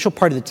 means the initial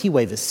part of the T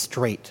wave is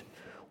straight.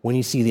 When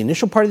you see the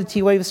initial part of the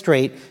T wave is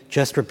straight,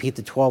 just repeat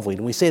the 12 lead.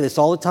 And we say this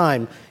all the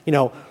time,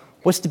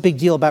 what's the big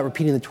deal about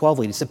repeating the 12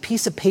 lead? It's a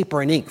piece of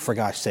paper and ink, for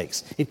gosh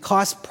sakes. It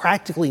costs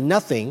practically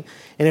nothing.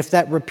 And if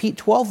that repeat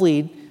 12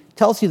 lead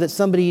tells you that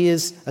somebody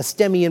is a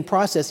STEMI in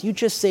process, you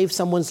just saved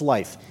someone's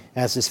life,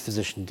 as this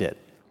physician did.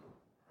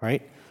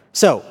 Right?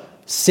 So,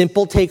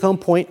 simple take-home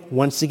point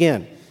once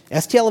again.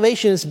 ST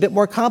elevation is a bit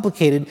more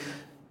complicated.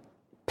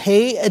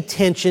 Pay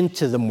attention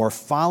to the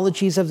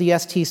morphologies of the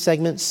ST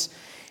segments.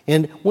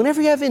 And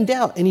whenever you have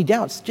any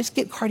doubts, just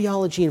get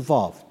cardiology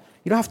involved.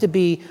 You don't have to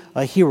be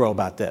a hero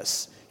about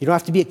this. You don't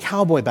have to be a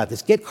cowboy about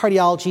this. Get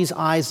cardiology's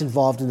eyes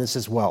involved in this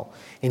as well.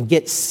 And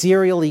get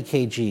serial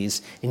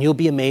EKGs, and you'll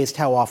be amazed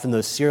how often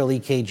those serial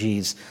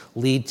EKGs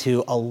lead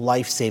to a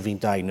life-saving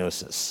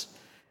diagnosis.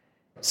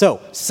 So,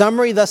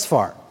 summary thus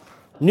far.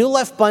 New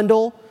left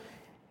bundle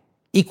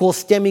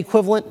equals STEMI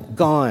equivalent,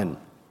 gone.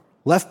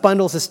 Left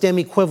bundle is a STEMI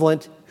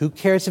equivalent. Who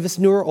cares if it's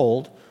new or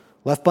old?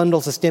 Left bundle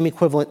is a STEMI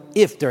equivalent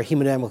if they're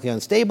hemodynamically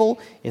unstable,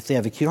 if they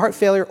have acute heart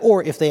failure,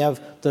 or if they have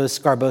the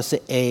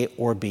Scarbosa A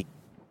or B.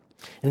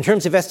 In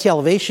terms of ST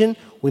elevation,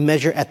 we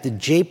measure at the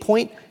J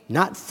point,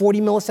 not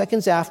 40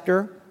 milliseconds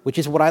after, which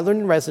is what I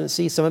learned in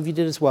residency. Some of you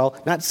did as well.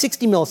 Not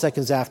 60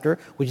 milliseconds after,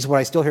 which is what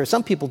I still hear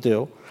some people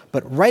do,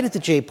 but right at the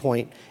J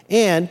point.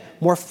 And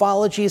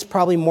morphology is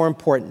probably more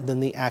important than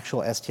the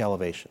actual ST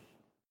elevation.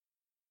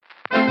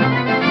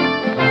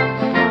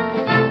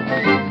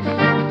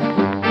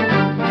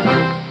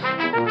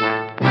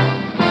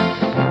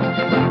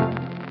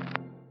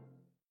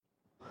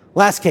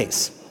 Last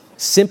case.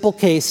 Simple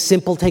case,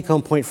 simple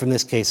take-home point from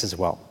this case as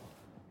well.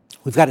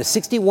 We've got a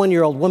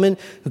 61-year-old woman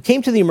who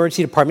came to the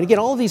emergency department. Again,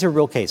 all of these are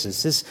real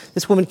cases.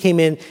 This woman came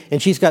in, and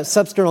she's got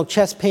substernal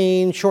chest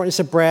pain, shortness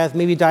of breath,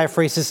 maybe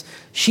diaphoresis.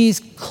 She's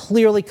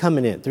clearly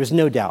coming in. There's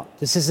no doubt.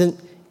 This isn't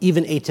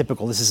even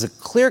atypical. This is a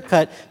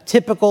clear-cut,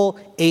 typical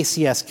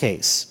ACS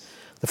case.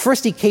 The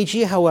first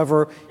EKG,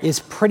 however, is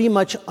pretty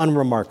much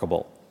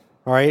unremarkable.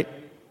 All right?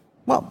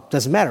 Well,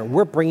 doesn't matter.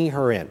 We're bringing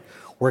her in.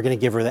 We're going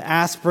to give her the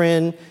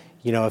aspirin.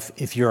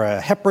 If you're a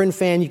heparin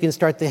fan, you can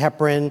start the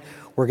heparin.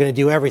 We're going to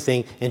do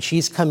everything. And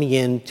she's coming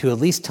in to at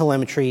least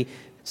telemetry.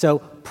 So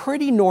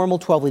pretty normal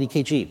 12-lead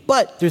EKG.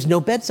 But there's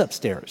no beds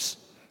upstairs.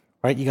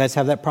 Right? You guys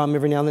have that problem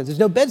every now and then. There's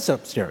no beds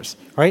upstairs,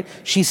 right?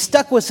 She's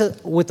stuck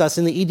with us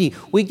in the ED.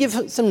 We give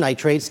her some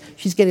nitrates.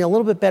 She's getting a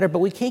little bit better, but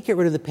we can't get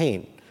rid of the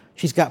pain.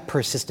 She's got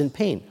persistent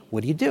pain.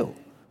 What do?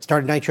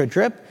 Start a nitro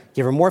drip,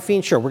 give her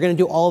morphine? Sure, we're going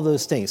to do all of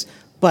those things.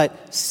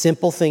 But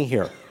simple thing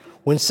here.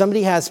 When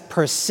somebody has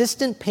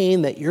persistent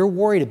pain that you're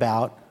worried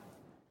about,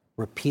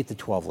 repeat the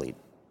 12 lead.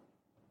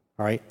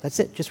 All right? That's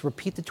it. Just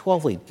repeat the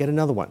 12 lead. Get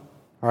another one.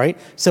 All right?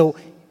 So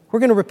we're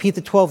going to repeat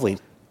the 12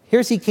 lead.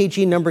 Here's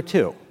EKG number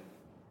 2.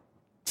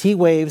 T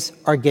waves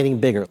are getting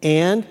bigger,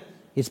 and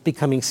it's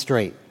becoming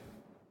straight.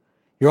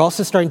 You're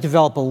also starting to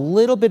develop a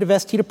little bit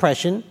of ST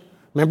depression.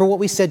 Remember what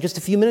we said just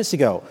a few minutes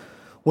ago.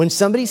 When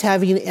somebody's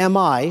having an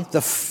MI,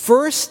 the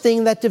first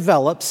thing that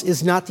develops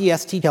is not the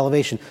ST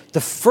elevation.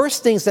 The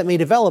first things that may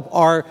develop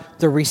are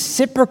the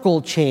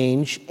reciprocal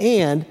change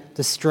and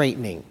the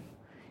straightening.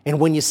 And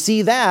when you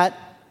see that,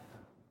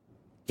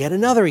 get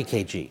another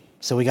EKG.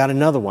 So we got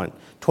another one.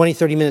 20,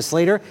 30 minutes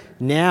later,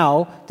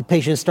 now the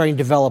patient is starting to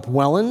develop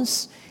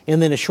Wellens. And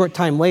then a short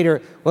time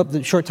later, the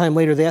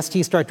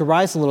STs start to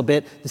rise a little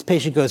bit. This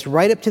patient goes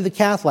right up to the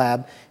cath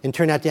lab and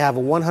turned out to have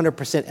a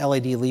 100%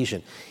 LAD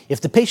lesion.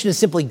 If the patient had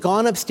simply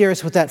gone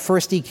upstairs with that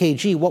first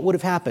EKG, what would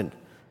have happened?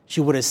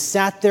 She would have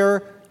sat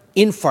there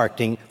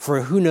infarcting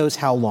for who knows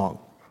how long.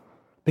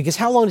 Because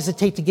how long does it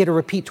take to get a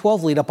repeat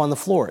 12 lead up on the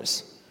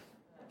floors?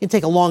 It can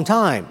take a long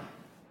time,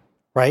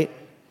 right?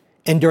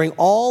 And during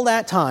all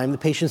that time, the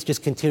patient's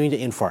just continuing to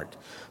infarct.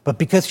 But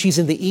because she's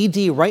in the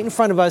ED right in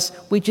front of us,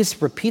 we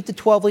just repeat the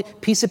 12 lead,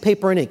 piece of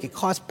paper and ink. It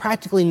cost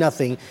practically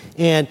nothing,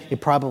 and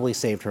it probably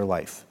saved her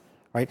life,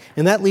 right?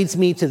 And that leads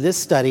me to this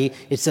study.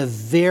 It's a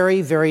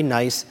very, very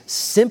nice,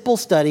 simple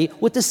study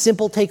with a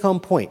simple take-home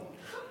point.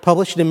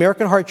 Published in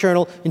American Heart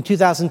Journal in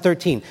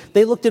 2013.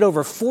 They looked at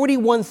over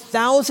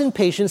 41,000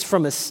 patients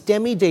from a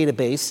STEMI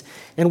database,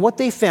 and what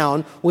they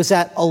found was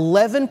that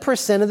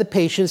 11% of the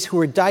patients who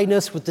were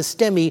diagnosed with the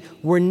STEMI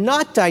were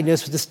not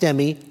diagnosed with the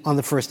STEMI on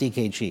the first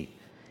EKG.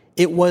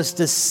 It was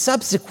the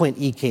subsequent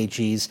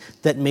EKGs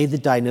that made the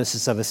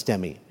diagnosis of a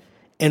STEMI.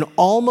 And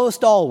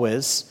almost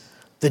always,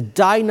 the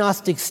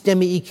diagnostic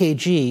STEMI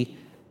EKG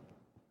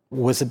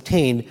was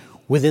obtained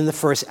within the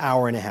first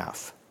hour and a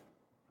half.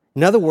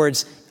 In other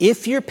words,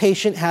 if your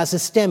patient has a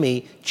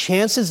STEMI,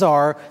 chances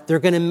are they're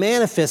going to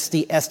manifest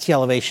the ST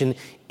elevation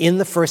in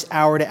the first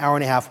hour to hour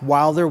and a half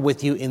while they're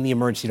with you in the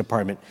emergency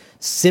department.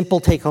 Simple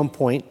take-home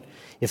point.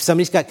 If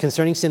somebody's got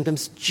concerning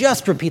symptoms,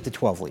 just repeat the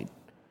 12 lead.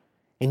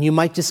 And you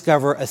might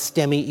discover a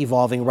STEMI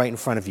evolving right in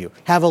front of you.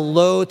 Have a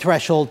low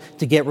threshold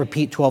to get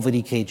repeat 12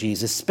 lead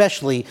EKGs,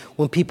 especially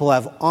when people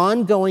have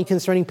ongoing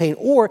concerning pain,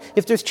 or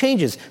if there's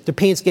changes. The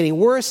pain's getting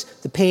worse,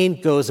 the pain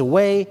goes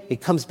away,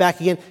 it comes back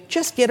again.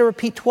 Just get a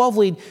repeat 12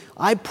 lead.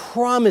 I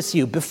promise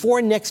you,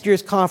 before next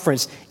year's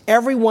conference,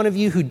 every one of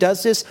you who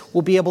does this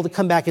will be able to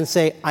come back and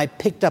say, I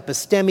picked up a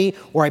STEMI,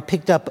 or I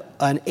picked up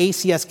an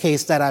ACS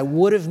case that I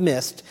would have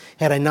missed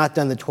had I not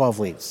done the 12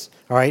 leads.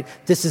 All right?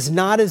 This is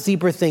not a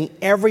zebra thing.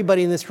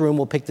 Everybody in this room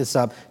will pick this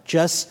up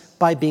just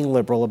by being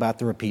liberal about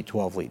the repeat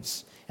 12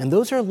 leads. And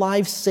those are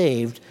lives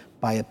saved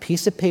by a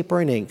piece of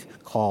paper and ink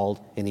called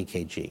an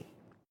EKG.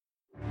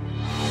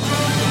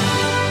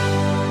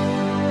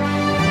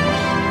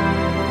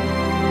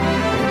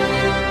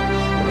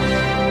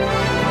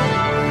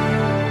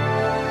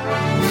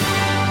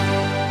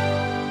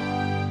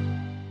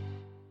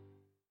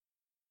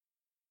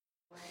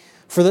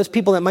 For those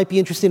people that might be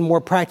interested in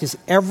more practice,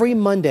 every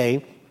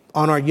Monday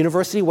on our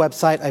university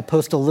website, I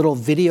post a little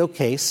video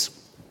case.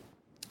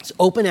 It's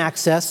open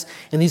access,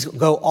 and these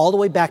go all the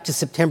way back to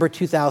September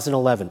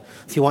 2011,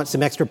 if you want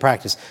some extra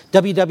practice.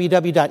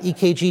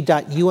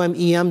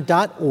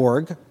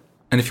 www.ekg.umem.org.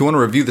 And if you want to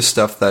review the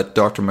stuff that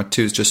Dr.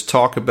 Matouz just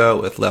talked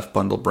about with left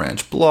bundle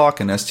branch block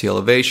and ST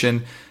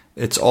elevation,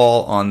 it's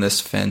all on this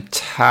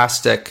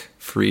fantastic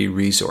free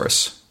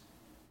resource.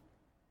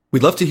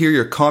 We'd love to hear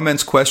your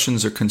comments,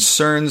 questions, or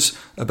concerns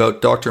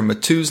about Dr.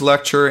 Matouz's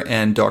lecture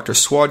and Dr.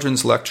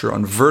 Swadron's lecture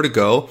on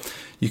vertigo.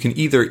 You can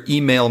either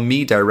email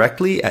me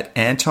directly at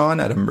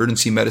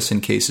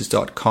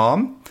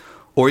anton@emergencymedicinecases.com,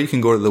 or you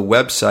can go to the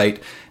website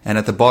and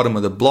at the bottom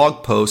of the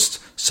blog post,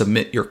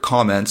 submit your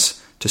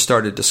comments to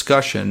start a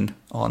discussion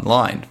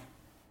online.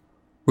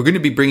 We're going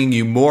to be bringing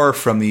you more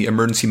from the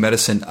Emergency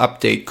Medicine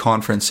Update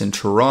Conference in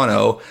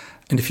Toronto.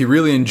 And if you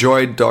really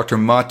enjoyed Dr.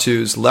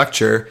 Matouz's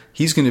lecture,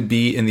 he's going to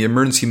be in the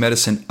Emergency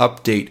Medicine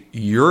Update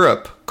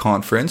Europe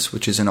Conference,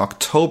 which is in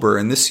October,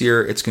 and this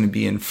year it's going to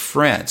be in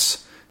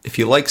France. If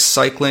you like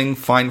cycling,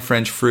 fine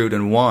French fruit,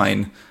 and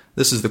wine,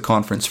 this is the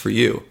conference for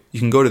you. You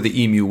can go to the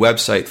EMU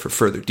website for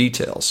further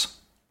details.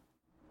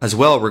 As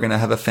well, we're going to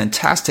have a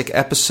fantastic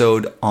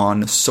episode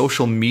on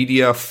social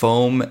media,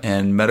 foam,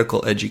 and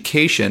medical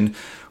education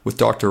with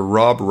Dr.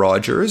 Rob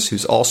Rogers,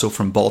 who's also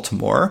from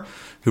Baltimore,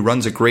 who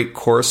runs a great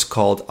course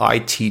called I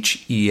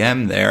Teach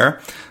EM there.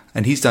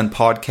 And he's done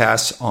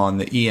podcasts on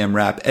the EM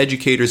Rap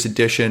Educators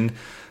Edition,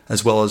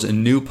 as well as a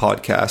new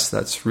podcast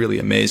that's really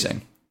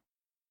amazing.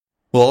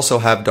 We'll also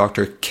have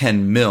Dr.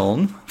 Ken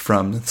Milne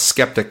from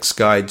Skeptic's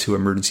Guide to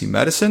Emergency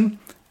Medicine,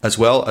 as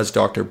well as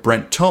Dr.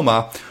 Brent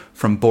Thoma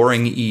from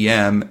boring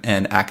EM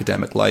and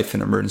academic life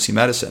in emergency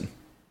medicine.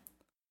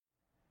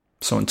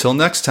 So until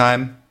next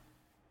time,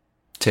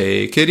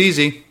 take it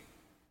easy.